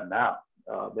law we have now.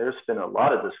 There's been a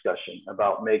lot of discussion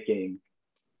about making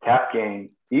cap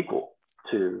gain equal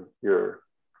to your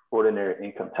ordinary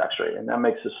income tax rate. And that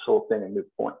makes this whole thing a moot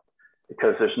point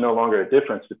because there's no longer a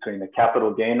difference between the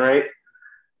capital gain rate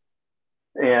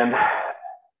and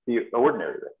the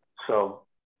ordinary rate. So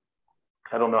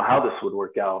I don't know how this would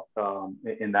work out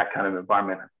in that kind of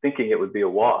environment. I'm thinking it would be a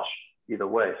wash either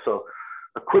way. So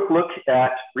a quick look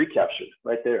at recapture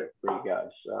right there for you guys.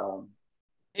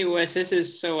 Hey Wes, this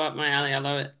is so up my alley. I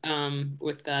love it.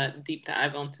 With that deep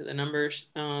dive onto the numbers.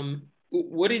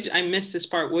 I missed this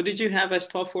part. What did you have as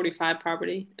 1245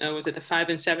 property? Was it the 5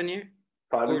 and 7 year?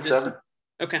 5 and 7.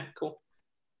 Okay, cool.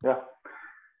 Yeah.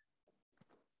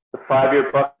 The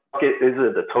 5-year bucket is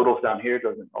the totals down here. It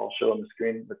doesn't all show on the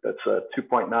screen, but that's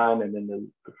 2.9, and then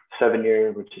the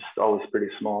 7-year, which is always pretty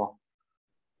small.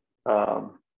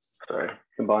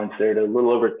 Combines there to a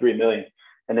little over 3 million,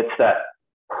 and it's that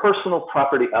personal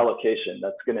property allocation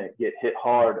that's going to get hit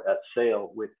hard at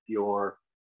sale with your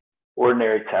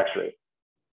ordinary tax rate.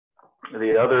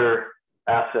 The other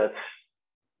assets,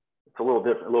 it's a little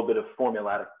different, a little bit of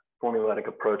formulatic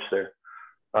approach there.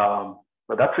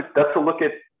 But that's a look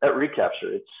at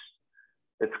recapture.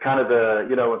 It's kind of the,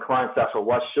 when clients ask, well,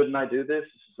 why shouldn't I do this? This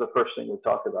is the first thing we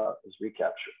talk about is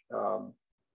recapture.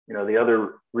 The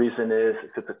other reason is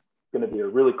if it's going to be a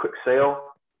really quick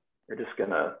sale, you're just going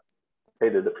to pay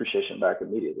the depreciation back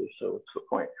immediately. So what's the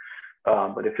point?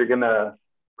 But if you're going to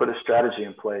put a strategy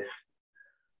in place,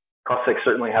 cost seg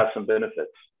certainly has some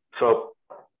benefits. So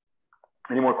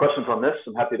any more questions on this?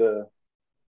 I'm happy to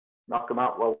knock them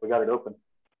out while we got it open.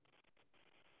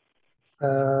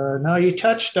 No, you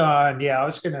touched on, I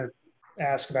was going to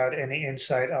ask about any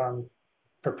insight on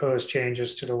proposed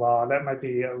changes to the law. That might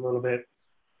be a little bit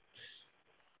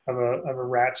of a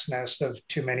rat's nest of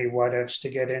too many what ifs to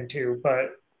get into, but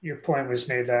your point was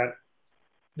made that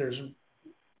there's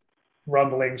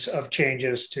rumblings of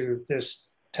changes to this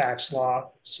tax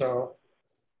law. So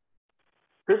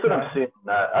here's what I'm seeing.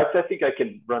 I think I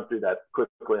can run through that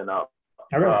quickly enough.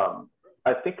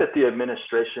 I think that the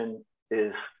administration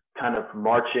is kind of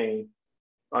marching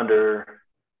under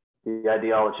the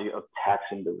ideology of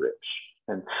taxing the rich.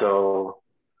 And so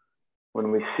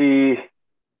when we see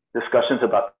discussions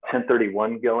about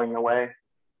 1031 going away,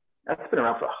 that's been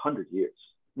around for 100 years.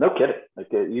 No kidding. Like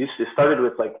it started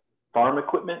with like farm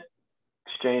equipment,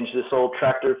 exchange this old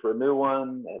tractor for a new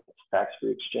one, it's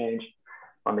tax-free exchange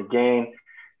on the gain.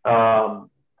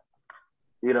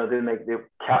 Then they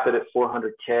cap it at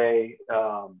 400K.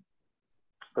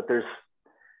 But there's,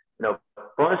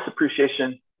 bonus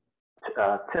depreciation,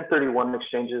 1031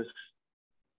 exchanges.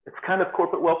 It's kind of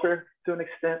corporate welfare to an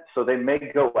extent, so they may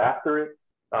go after it.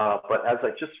 But as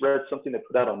I just read something they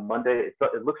put out on Monday,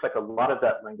 it looks like a lot of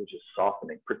that language is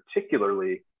softening,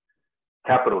 particularly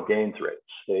capital gains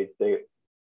rates. They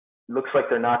looks like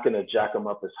they're not going to jack them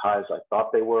up as high as I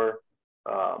thought they were.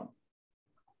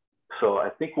 So I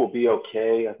think we'll be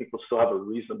okay. I think we'll still have a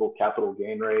reasonable capital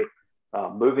gain rate.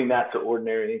 Moving that to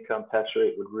ordinary income tax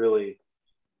rate would really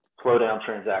slow down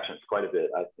transactions quite a bit,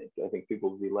 I think. I think people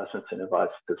would be less incentivized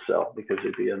to sell because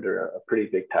they'd be under a pretty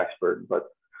big tax burden. But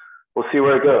we'll see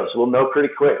where it goes. We'll know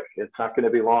pretty quick. It's not going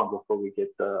to be long before we get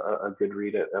a good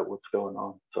read at what's going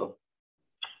on. So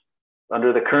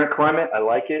under the current climate, I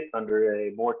like it. Under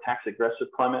a more tax aggressive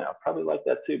climate, I probably like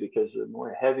that too, because the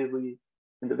more heavily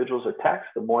individuals are taxed,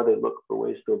 the more they look for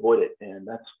ways to avoid it. And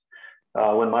that's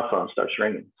when my phone starts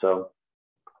ringing. So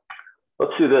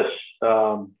let's do this.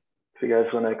 If you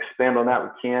guys want to expand on that, we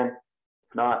can.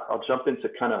 If not, I'll jump into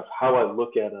kind of how I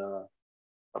look at a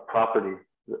property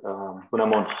when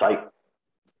I'm on site.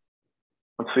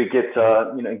 Once we get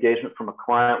engagement from a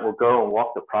client, we'll go and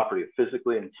walk the property,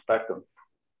 physically inspect them.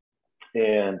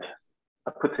 And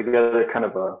I put together kind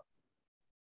of a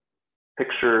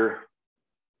picture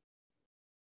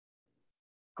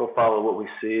profile of what we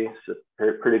see. It's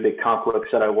a pretty big complex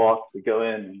that I walk. We go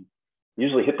in and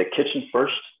usually hit the kitchen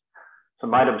first.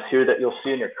 Some items here that you'll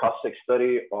see in your cost seg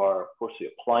study are, of course, the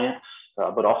appliance,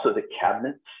 but also the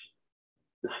cabinets.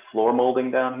 This floor molding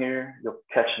down here, you'll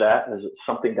catch that as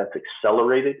something that's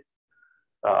accelerated.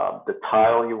 The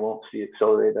tile you won't see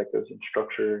accelerated, that goes in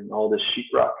structure, and all this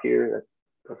sheetrock here,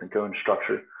 that doesn't go in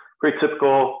structure. Pretty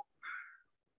typical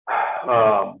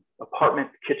apartment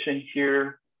kitchen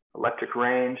here, electric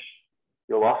range.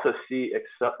 You'll also see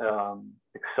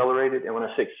accelerated, and when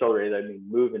I say accelerated, I mean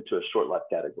move into a short life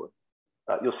category.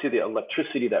 You'll see the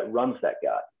electricity that runs that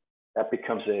guy. That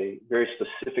becomes a very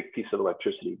specific piece of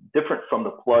electricity, different from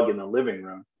the plug in the living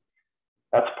room.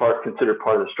 That's considered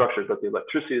part of the structure, but the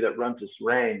electricity that runs this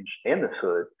range and this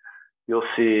hood, you'll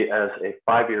see as a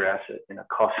 5-year asset in a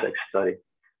cost seg study.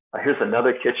 Here's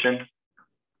another kitchen.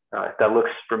 If that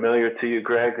looks familiar to you,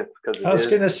 Greg, it's because I was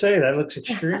going to say that looks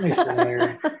extremely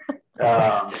familiar.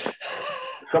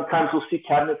 Sometimes we'll see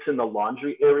cabinets in the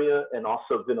laundry area and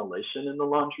also ventilation in the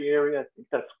laundry area. I think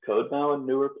that's code now in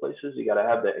newer places. You got to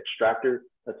have the extractor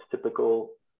that's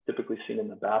typically seen in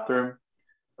the bathroom.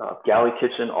 Galley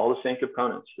kitchen, all the same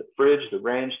components: the fridge, the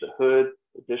range, the hood,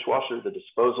 the dishwasher, the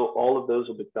disposal. All of those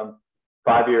will become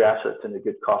 5-year assets in a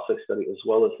good cost seg study, as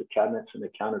well as the cabinets and the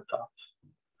countertops.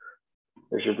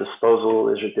 There's your disposal,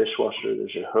 there's your dishwasher,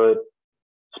 there's your hood.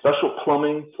 Special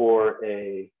plumbing for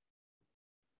a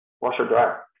washer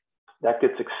dryer, that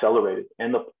gets accelerated,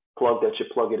 and the plug that you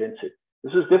plug it into.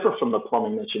 This is different from the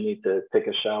plumbing that you need to take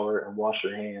a shower and wash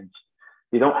your hands.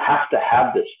 You don't have to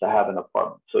have this to have an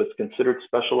apartment. So it's considered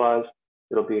specialized.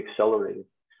 It'll be accelerated.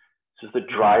 This is the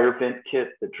dryer vent kit.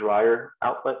 The dryer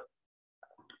outlet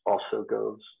also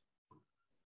goes.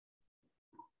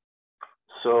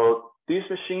 So these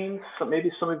machines,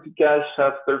 maybe some of you guys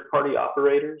have third-party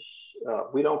operators.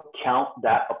 We don't count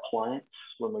that appliance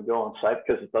when we go on site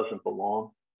because it doesn't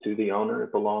belong to the owner.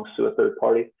 It belongs to a third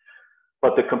party.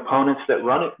 But the components that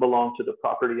run it belong to the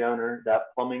property owner.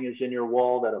 That plumbing is in your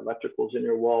wall, that electrical is in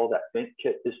your wall, that vent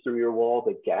kit is through your wall,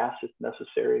 the gas if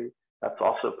necessary. That's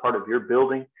also part of your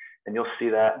building. And you'll see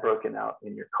that broken out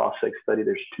in your cost seg study.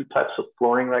 There's 2 types of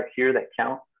flooring right here that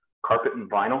count: carpet and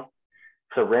vinyl.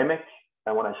 Ceramic,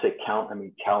 and when I say count, I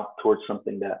mean count towards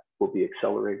something that will be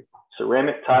accelerated.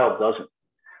 Ceramic tile doesn't.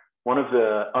 One of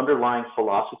the underlying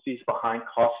philosophies behind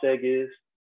cost seg is,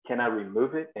 can I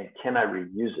remove it and can I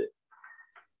reuse it?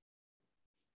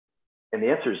 And the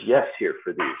answer is yes here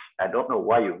for these. I don't know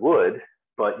why you would,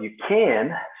 but you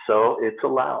can, so it's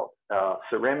allowed.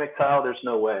 Ceramic tile, there's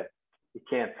no way. You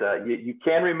can't, you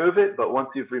can remove it, but once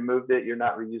you've removed it, you're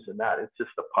not reusing that. It's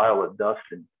just a pile of dust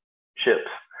and chips.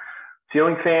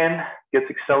 Ceiling fan gets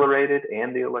accelerated,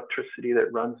 and the electricity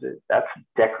that runs it. That's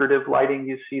decorative lighting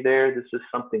you see there. This is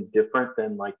something different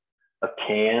than like a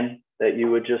can that you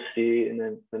would just see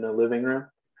in a living room.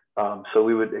 So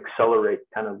we would accelerate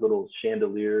kind of little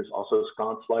chandeliers, also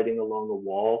sconce lighting along the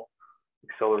wall,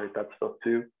 accelerate that stuff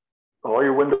too. All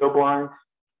your window blinds,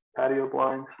 patio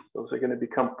blinds, those are going to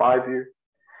become 5-year.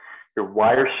 Your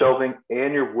wire shelving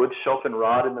and your wood shelf and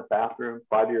rod in the bathroom,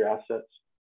 5-year assets.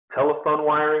 Telephone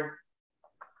wiring,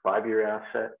 5-year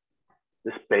asset.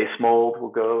 This base mold will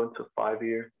go into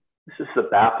 5-year. This is the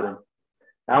bathroom.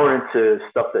 Now we're into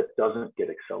stuff that doesn't get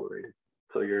accelerated.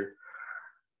 So your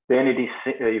vanity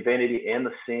and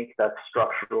the sink, that's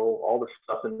structural. All the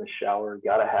stuff in the shower, you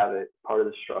gotta have it, part of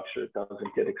the structure. It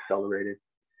doesn't get accelerated.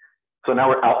 So now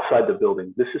we're outside the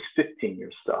building. This is 15-year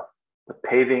stuff. The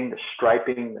paving, the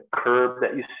striping, the curb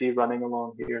that you see running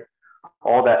along here,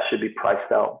 all that should be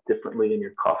priced out differently in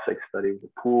your cost seg study. The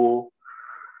pool,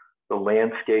 the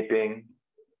landscaping,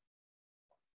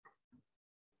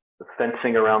 the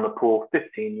fencing around the pool,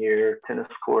 15-year, tennis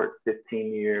court,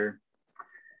 15-year.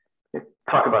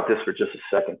 Talk about this for just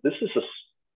a second. This is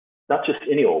not just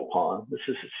any old pond. This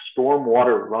is a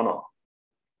stormwater runoff.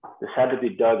 This had to be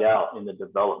dug out in the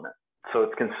development. So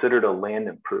it's considered a land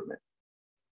improvement.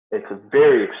 It's a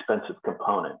very expensive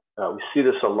component. We see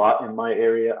this a lot in my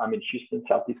area. I'm in Houston,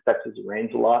 Southeast Texas. It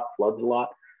rains a lot, floods a lot.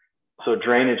 So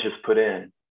drainage is put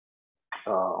in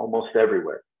almost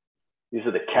everywhere. These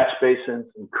are the catch basins,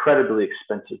 incredibly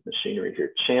expensive machinery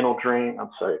here. Channel drain,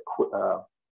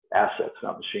 assets,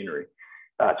 not machinery.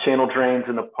 Channel drains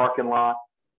in the parking lot.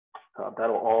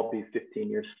 That'll all be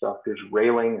 15-year stuff. There's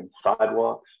railing and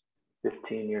sidewalks,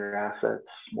 15-year assets,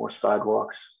 more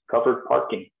sidewalks, covered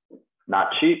parking. Not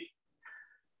cheap.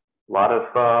 A lot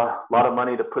of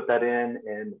money to put that in,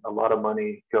 and a lot of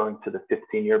money going to the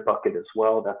 15-year bucket as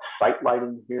well. That's site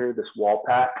lighting here, this wall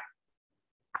pack.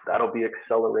 That'll be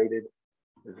accelerated.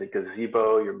 There's a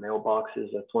gazebo, your mailboxes.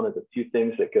 That's one of the few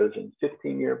things that goes in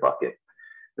 15-year bucket.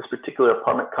 this particular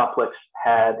apartment complex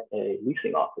had a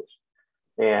leasing office.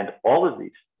 And all of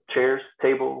these chairs,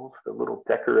 tables, the little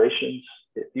decorations,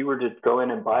 if you were to go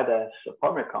in and buy this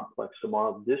apartment complex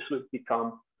tomorrow, this would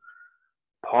become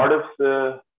part of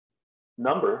the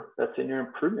number that's in your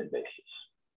improvement basis.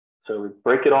 So we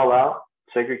break it all out,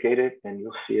 segregate it, and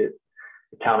you'll see it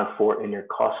accounted for in your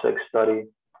cost seg study.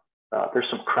 There's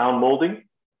some crown molding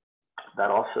that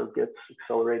also gets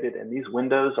accelerated. And these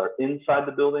windows are inside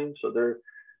the building, so they're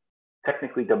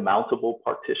technically demountable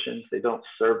partitions. They don't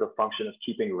serve the function of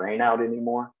keeping rain out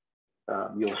anymore.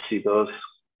 You'll see those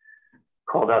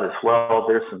called out as well.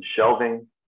 There's some shelving,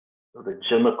 the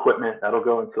gym equipment, that'll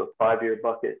go into a 5-year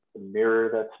bucket. The mirror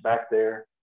that's back there,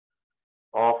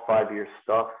 all 5-year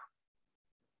stuff.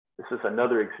 This is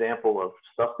another example of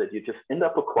stuff that you just end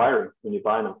up acquiring when you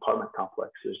buy an apartment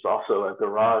complex. There's also a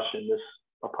garage in this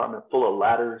apartment full of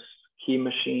ladders, key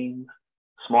machines,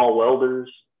 small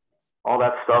welders. All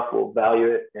that stuff will value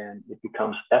it, and it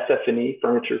becomes FF&E,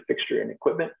 furniture, fixture, and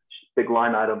equipment. Big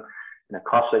line item in a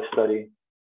cost seg study.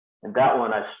 And that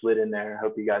one I slid in there. I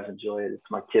hope you guys enjoy it.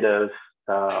 It's my kiddos.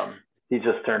 He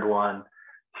just turned 1.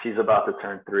 She's about to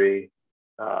turn 3.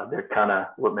 They're kind of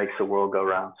what makes the world go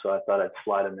round. So I thought I'd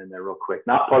slide them in there real quick.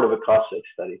 Not part of a cost seg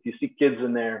study. If you see kids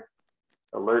in there,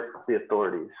 alert the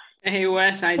authorities. Hey,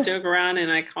 Wes, I joke around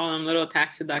and I call them little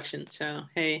tax deductions. So,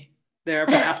 hey, they're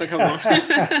applicable.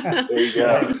 There you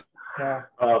go. Yeah.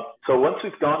 So once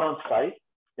we've gone on site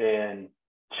and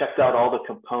checked out all the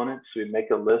components, we make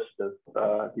a list of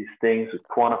these things, we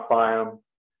quantify them,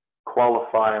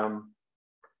 qualify them,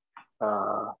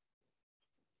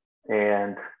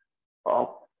 and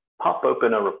I'll pop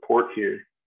open a report here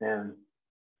and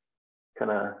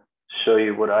kind of show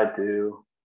you what I do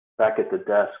back at the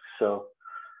desk. So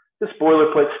this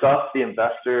boilerplate stuff, the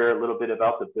investor, a little bit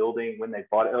about the building, when they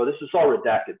bought it. Oh, this is all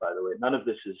redacted, by the way. None of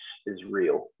this is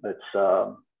real. It's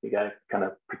you got to kind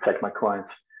of protect my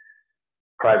clients'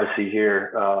 privacy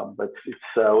here. But it's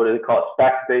what do they call it?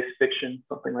 Fact-based fiction,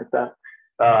 something like that.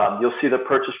 You'll see the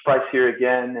purchase price here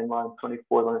again in line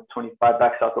 24, line 25,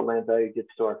 backs out the land value, gets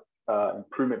to our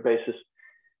improvement basis.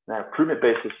 Now, improvement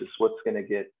basis is what's going to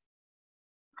get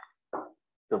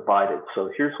divided.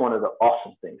 So here's one of the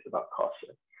awesome things about cost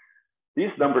seg.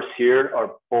 These numbers here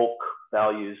are bulk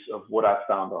values of what I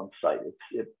found on site.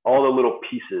 All the little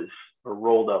pieces are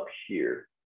rolled up here,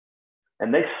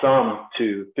 and they sum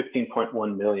to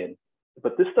 15.1 million.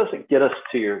 But this doesn't get us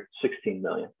to your 16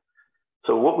 million.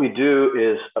 So what we do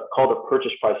is called a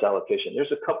purchase price allocation.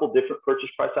 There's a couple different purchase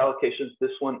price allocations.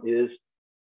 This one is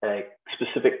a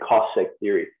specific cost seg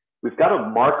theory. We've got to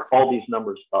mark all these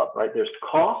numbers up, right? There's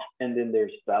cost and then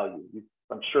there's value.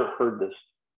 I'm sure heard this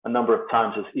a number of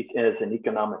times as an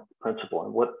economic principle.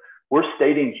 And what we're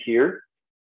stating here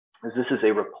is this is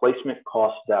a replacement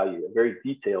cost value, a very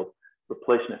detailed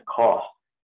replacement cost.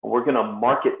 And we're going to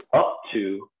mark it up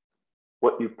to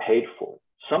what you paid for.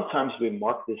 Sometimes we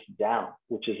mark this down,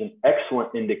 which is an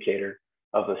excellent indicator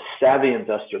of a savvy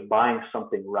investor buying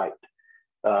something right.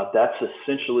 That's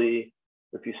essentially,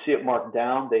 if you see it marked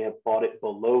down, they have bought it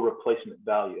below replacement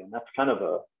value. And that's kind of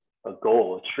a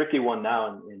goal, a tricky one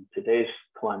now in today's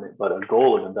climate, but a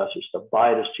goal of investors to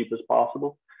buy it as cheap as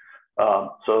possible.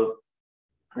 So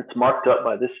it's marked up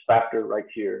by this factor right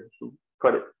here. So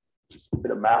quite a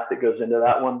bit of math that goes into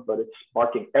that one, but it's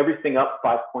marking everything up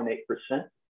 5.8%.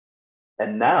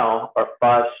 And now our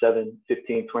 5, 7,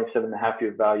 15,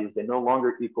 27.5-year values, they no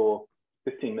longer equal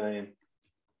 15 million,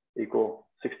 equal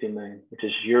 16 million, which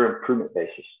is your improvement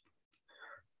basis.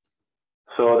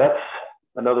 So that's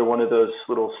another one of those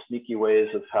little sneaky ways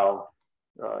of how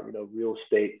real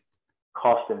estate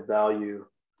cost and value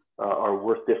are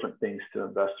worth different things to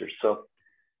investors. So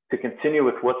to continue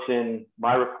with what's in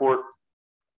my report,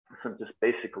 some just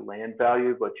basic land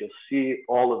value, but you'll see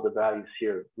all of the values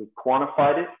here. We've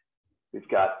quantified it. We've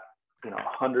got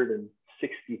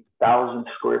 160,000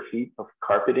 square feet of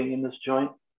carpeting in this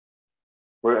joint.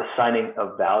 We're assigning a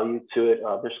value to it.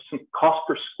 There's some cost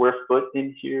per square foot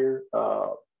in here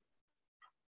that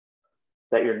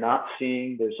you're not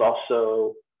seeing. There's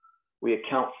also, we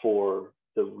account for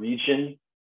the region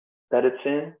that it's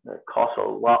in. It costs a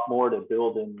lot more to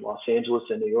build in Los Angeles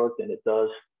and New York than it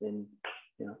does in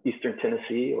Eastern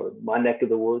Tennessee or my neck of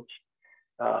the woods.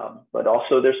 But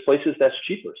also there's places that's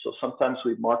cheaper. So sometimes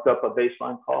we mark up a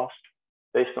baseline cost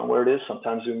based on where it is.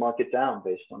 Sometimes we mark it down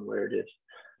based on where it is.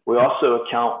 We also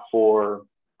account for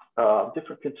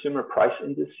different consumer price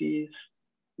indices.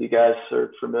 You guys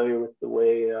are familiar with the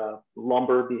way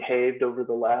lumber behaved over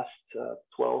the last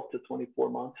 12 to 24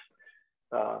 months.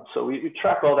 So we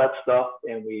track all that stuff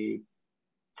and we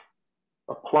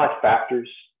apply factors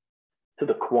to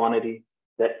the quantity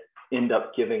that end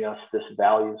up giving us this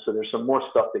value. So there's some more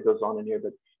stuff that goes on in here,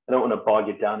 but I don't want to bog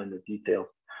you down in the details.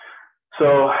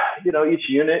 So, you know, each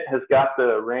unit has got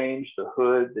the range, the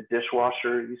hood, the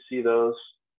dishwasher. You see those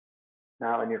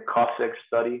now in your cost seg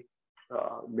study.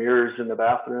 Mirrors in the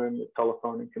bathroom, the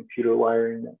telephone and computer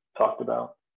wiring that we talked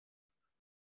about.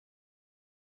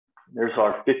 There's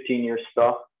our 15-year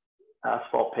stuff,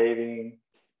 asphalt paving,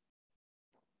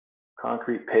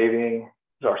 concrete paving.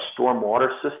 There's our storm water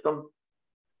system.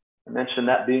 I mentioned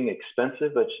that being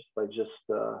expensive. I just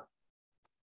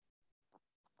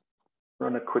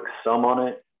run a quick sum on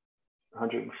it,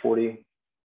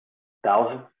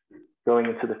 140,000 going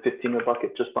into the 15-year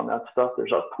bucket just on that stuff.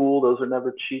 There's our pool. Those are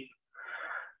never cheap.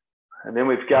 And then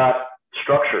we've got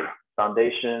structure,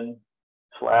 foundation,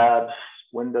 slabs,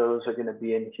 windows are going to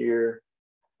be in here.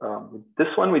 This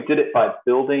one, we did it by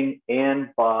building and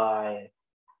by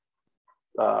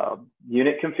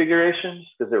unit configurations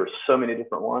because there were so many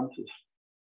different ones. There's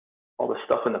all the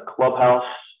stuff in the clubhouse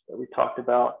that we talked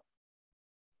about.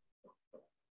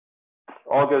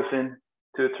 All goes into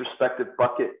its respective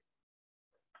bucket.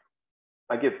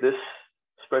 I give this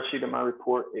spreadsheet in my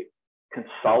report. It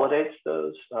consolidates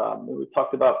those. We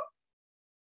talked about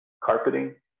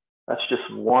carpeting. That's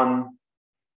just one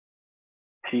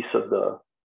piece of the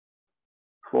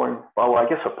flooring. Well, I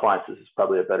guess appliances is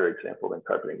probably a better example than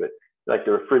carpeting, but like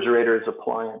the refrigerator is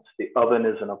appliance, the oven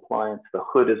is an appliance, the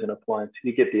hood is an appliance.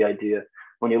 You get the idea.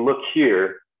 When you look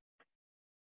here,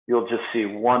 you'll just see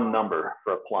one number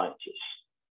for appliances.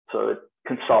 So it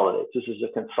consolidates. This is a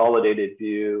consolidated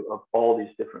view of all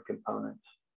these different components.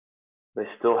 They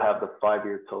still have the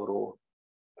 5-year total,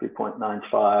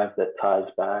 3.95, that ties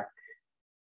back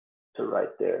to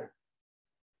right there.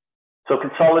 So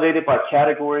consolidated by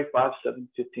category, 5, 7,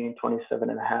 15,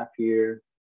 27.5 year.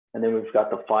 And then we've got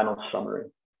the final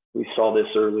summary. We saw this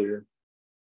earlier.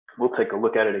 We'll take a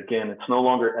look at it again. It's no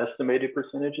longer estimated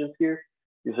percentages here.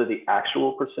 These are the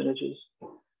actual percentages.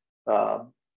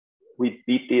 We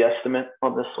beat the estimate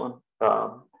on this one.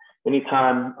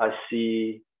 Anytime I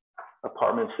see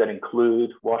apartments that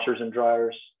include washers and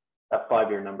dryers, that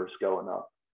 5-year number is going up.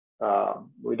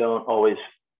 We don't always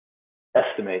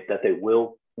estimate that they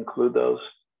will include those.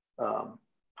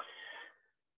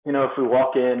 You know, if we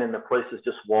walk in and the place is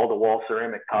just wall-to-wall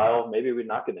ceramic tile, maybe we're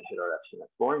not going to hit our estimate.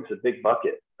 Flooring's a big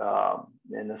bucket.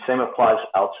 And the same applies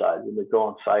outside. When we go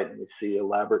on site and we see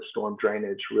elaborate storm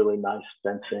drainage, really nice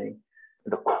fencing,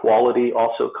 the quality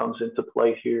also comes into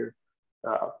play here.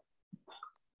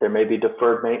 There may be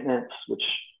deferred maintenance, which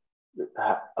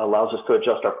allows us to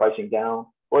adjust our pricing down,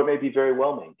 or it may be very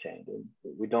well maintained and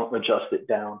we don't adjust it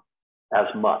down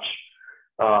as much.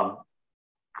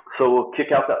 So we'll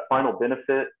kick out that final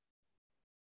benefit.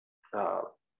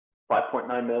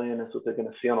 5.9 million is what they're going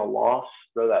to see on a loss.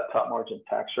 Throw that top margin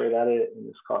tax rate at it in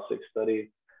this cost seg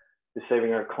study. We're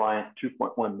saving our client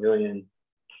 2.1 million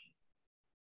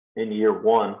in year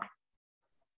one.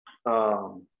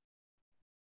 A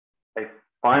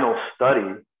final study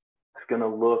is going to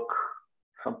look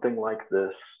something like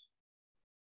this.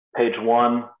 Page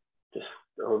 1, just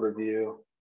the overview.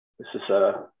 This is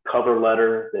a cover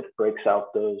letter that breaks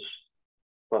out those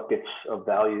buckets of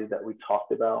value that we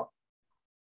talked about.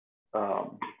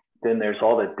 Then there's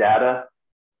all the data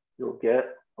you'll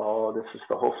get. Oh, this is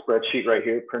the whole spreadsheet right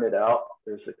here printed out.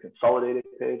 There's a consolidated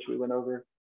page we went over.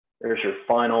 There's your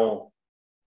final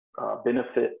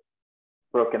benefit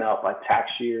broken out by tax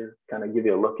year, kind of give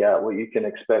you a look at what you can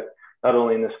expect, not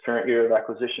only in this current year of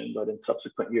acquisition, but in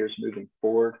subsequent years moving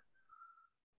forward.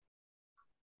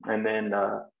 And then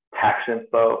tax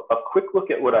info, a quick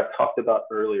look at what I talked about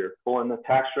earlier, pulling the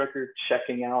tax record,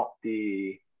 checking out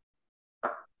the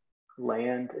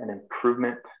land and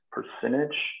improvement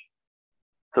percentage.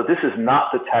 So this is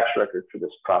not the tax record for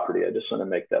this property. I just want to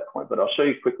make that point, but I'll show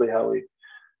you quickly how we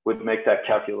would make that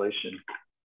calculation.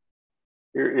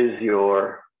 Here is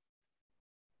your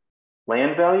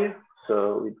land value.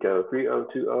 So we'd go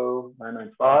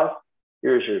 3020995.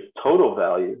 Here's your total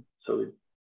value. So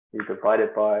we divide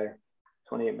it by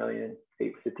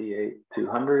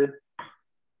 28,858,200.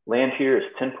 Land here is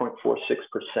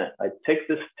 10.46%. I take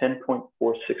this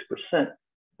 10.46%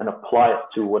 and apply it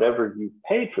to whatever you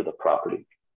paid for the property.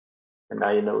 And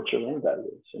now you know what your land value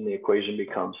is. And the equation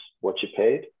becomes what you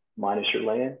paid minus your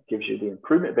land gives you the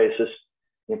improvement basis.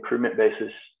 The improvement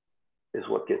basis is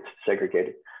what gets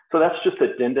segregated. So that's just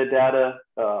addenda data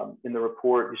in the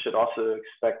report. You should also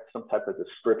expect some type of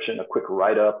description, a quick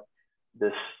write-up.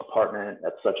 This apartment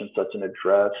at such and such an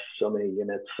address, so many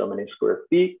units, so many square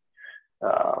feet.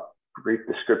 Brief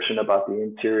description about the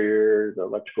interior, the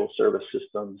electrical service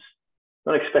systems,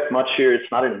 Don't expect much here.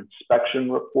 It's not an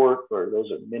inspection report, or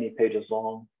those are many pages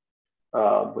long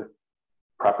with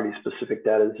property specific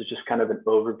data. This is just kind of an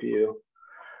overview.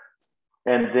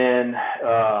 And then,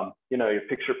 your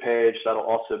picture page, that'll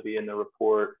also be in the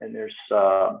report. And there's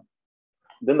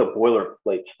then the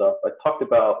boilerplate stuff. I talked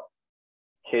about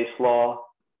case law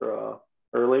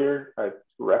earlier. I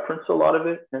reference a lot of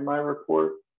it in my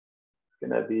report.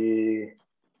 It's gonna be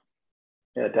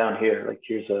down here. Like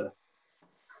here's a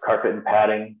carpet and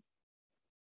padding.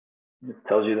 It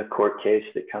tells you the court case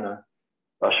that kind of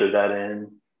ushered that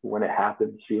in, when it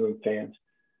happened, ceiling fans,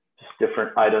 just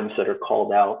different items that are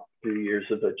called out through years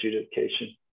of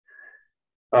adjudication.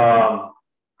 So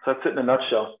that's it in a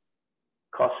nutshell.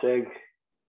 Cost Seg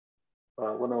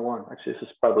 101. Actually, this is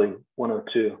probably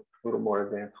 102, a little more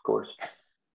advanced course.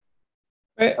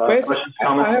 Wes,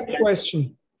 I have a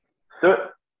question. Sure.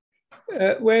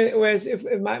 Wes, if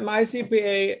my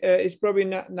CPA is probably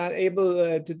not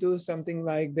able to do something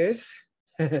like this,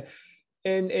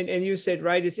 and you said,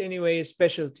 right, it's anyway a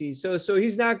specialty. So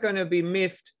he's not going to be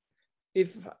miffed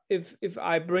if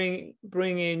I bring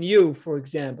in you, for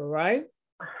example, right?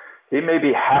 He may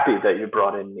be happy that you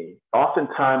brought in me.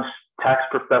 Oftentimes, tax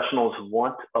professionals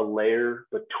want a layer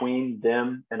between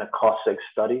them and a cost seg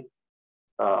study.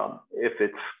 If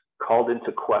it's called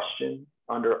into question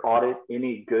under audit,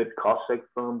 any good cost seg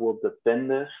firm will defend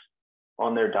this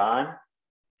on their dime.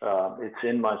 It's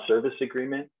in my service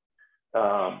agreement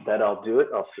that I'll do it.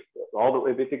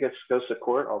 If it goes to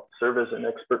court, I'll serve as an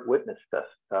expert witness test.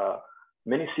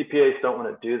 Many CPAs don't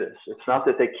want to do this. It's not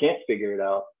that they can't figure it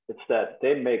out. It's that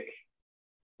they make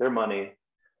their money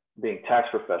being tax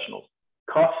professionals.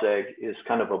 Cost seg is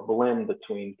kind of a blend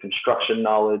between construction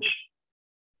knowledge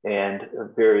and a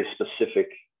very specific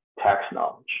tax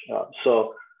knowledge.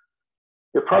 So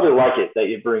you'll probably like it that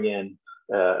you bring in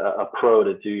a pro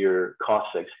to do your cost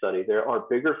seg study. There are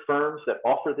bigger firms that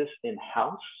offer this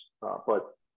in-house,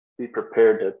 but be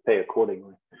prepared to pay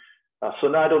accordingly. So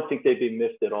no, I don't think they'd be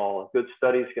miffed at all. A good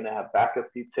study is going to have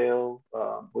backup detail,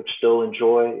 which they'll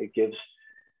enjoy. It gives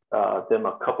them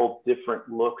a couple different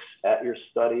looks at your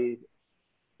study.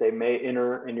 They may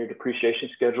enter in your depreciation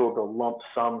schedule the lump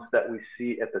sums that we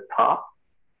see at the top.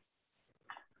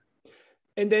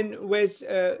 And then Wes,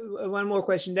 one more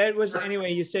question. That was,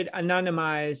 anyway, you said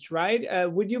anonymized, right?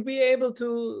 Would you be able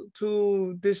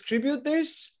to distribute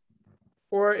this,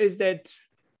 or is that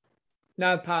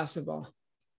not possible?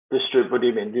 What do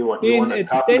you mean? Do you want a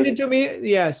copy? Send it to me.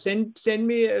 Yeah, send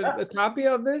me a copy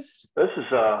of this. This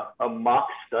is a mock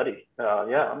study.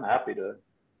 Yeah, I'm happy to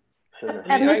send this.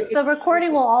 And the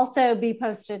recording will also be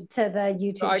posted to the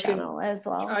YouTube channel as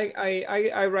well.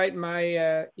 I write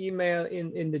my email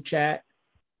in the chat.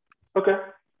 Okay.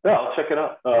 Yeah, I'll check it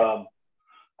out.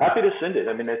 Happy to send it.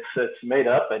 I mean, it's made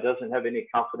up. It doesn't have any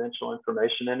confidential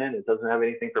information in it. It doesn't have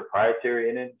anything proprietary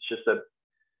in it. It's just a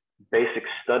basic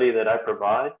study that I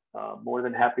provide. More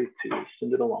than happy to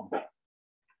send it along.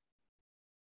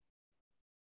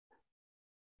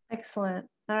 Excellent.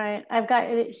 All right, I've got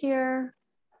it here.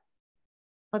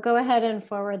 I'll go ahead and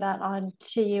forward that on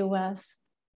to you, Wes.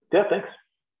 Yeah, thanks.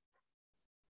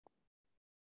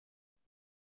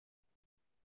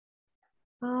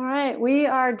 All right, we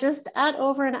are just at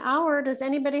over an hour. Does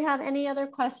anybody have any other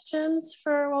questions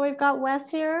for while we've got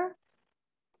Wes here?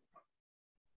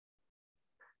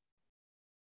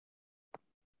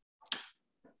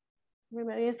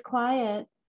 Everybody is quiet.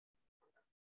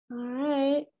 All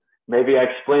right. Maybe I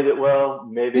explained it well.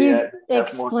 Maybe you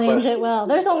explained it well.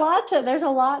 There's a lot to it. There's a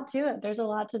lot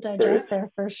to digest there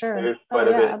for sure. Oh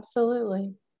yeah,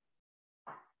 absolutely.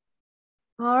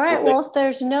 All right. Well, if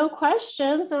there's no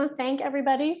questions, I want to thank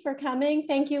everybody for coming.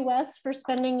 Thank you, Wes, for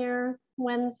spending your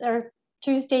Wednesday or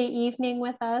Tuesday evening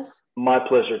with us. My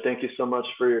pleasure. Thank you so much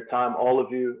for your time, all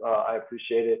of you. I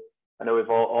appreciate it. I know we've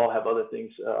all have other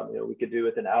things we could do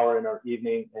with an hour in our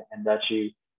evening, and that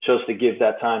you chose to give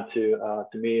that time to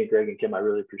me and Greg and Kim. I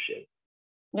really appreciate it.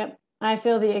 Yep, I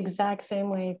feel the exact same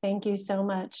way. Thank you so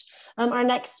much. Our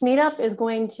next meetup is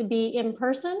going to be in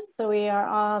person. So we are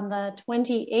on the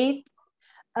 28th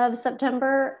of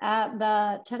September at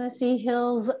the Tennessee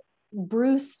Hills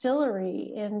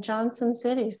Brewstillery in Johnson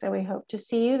City. So we hope to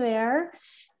see you there.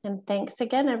 And thanks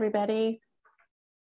again, everybody.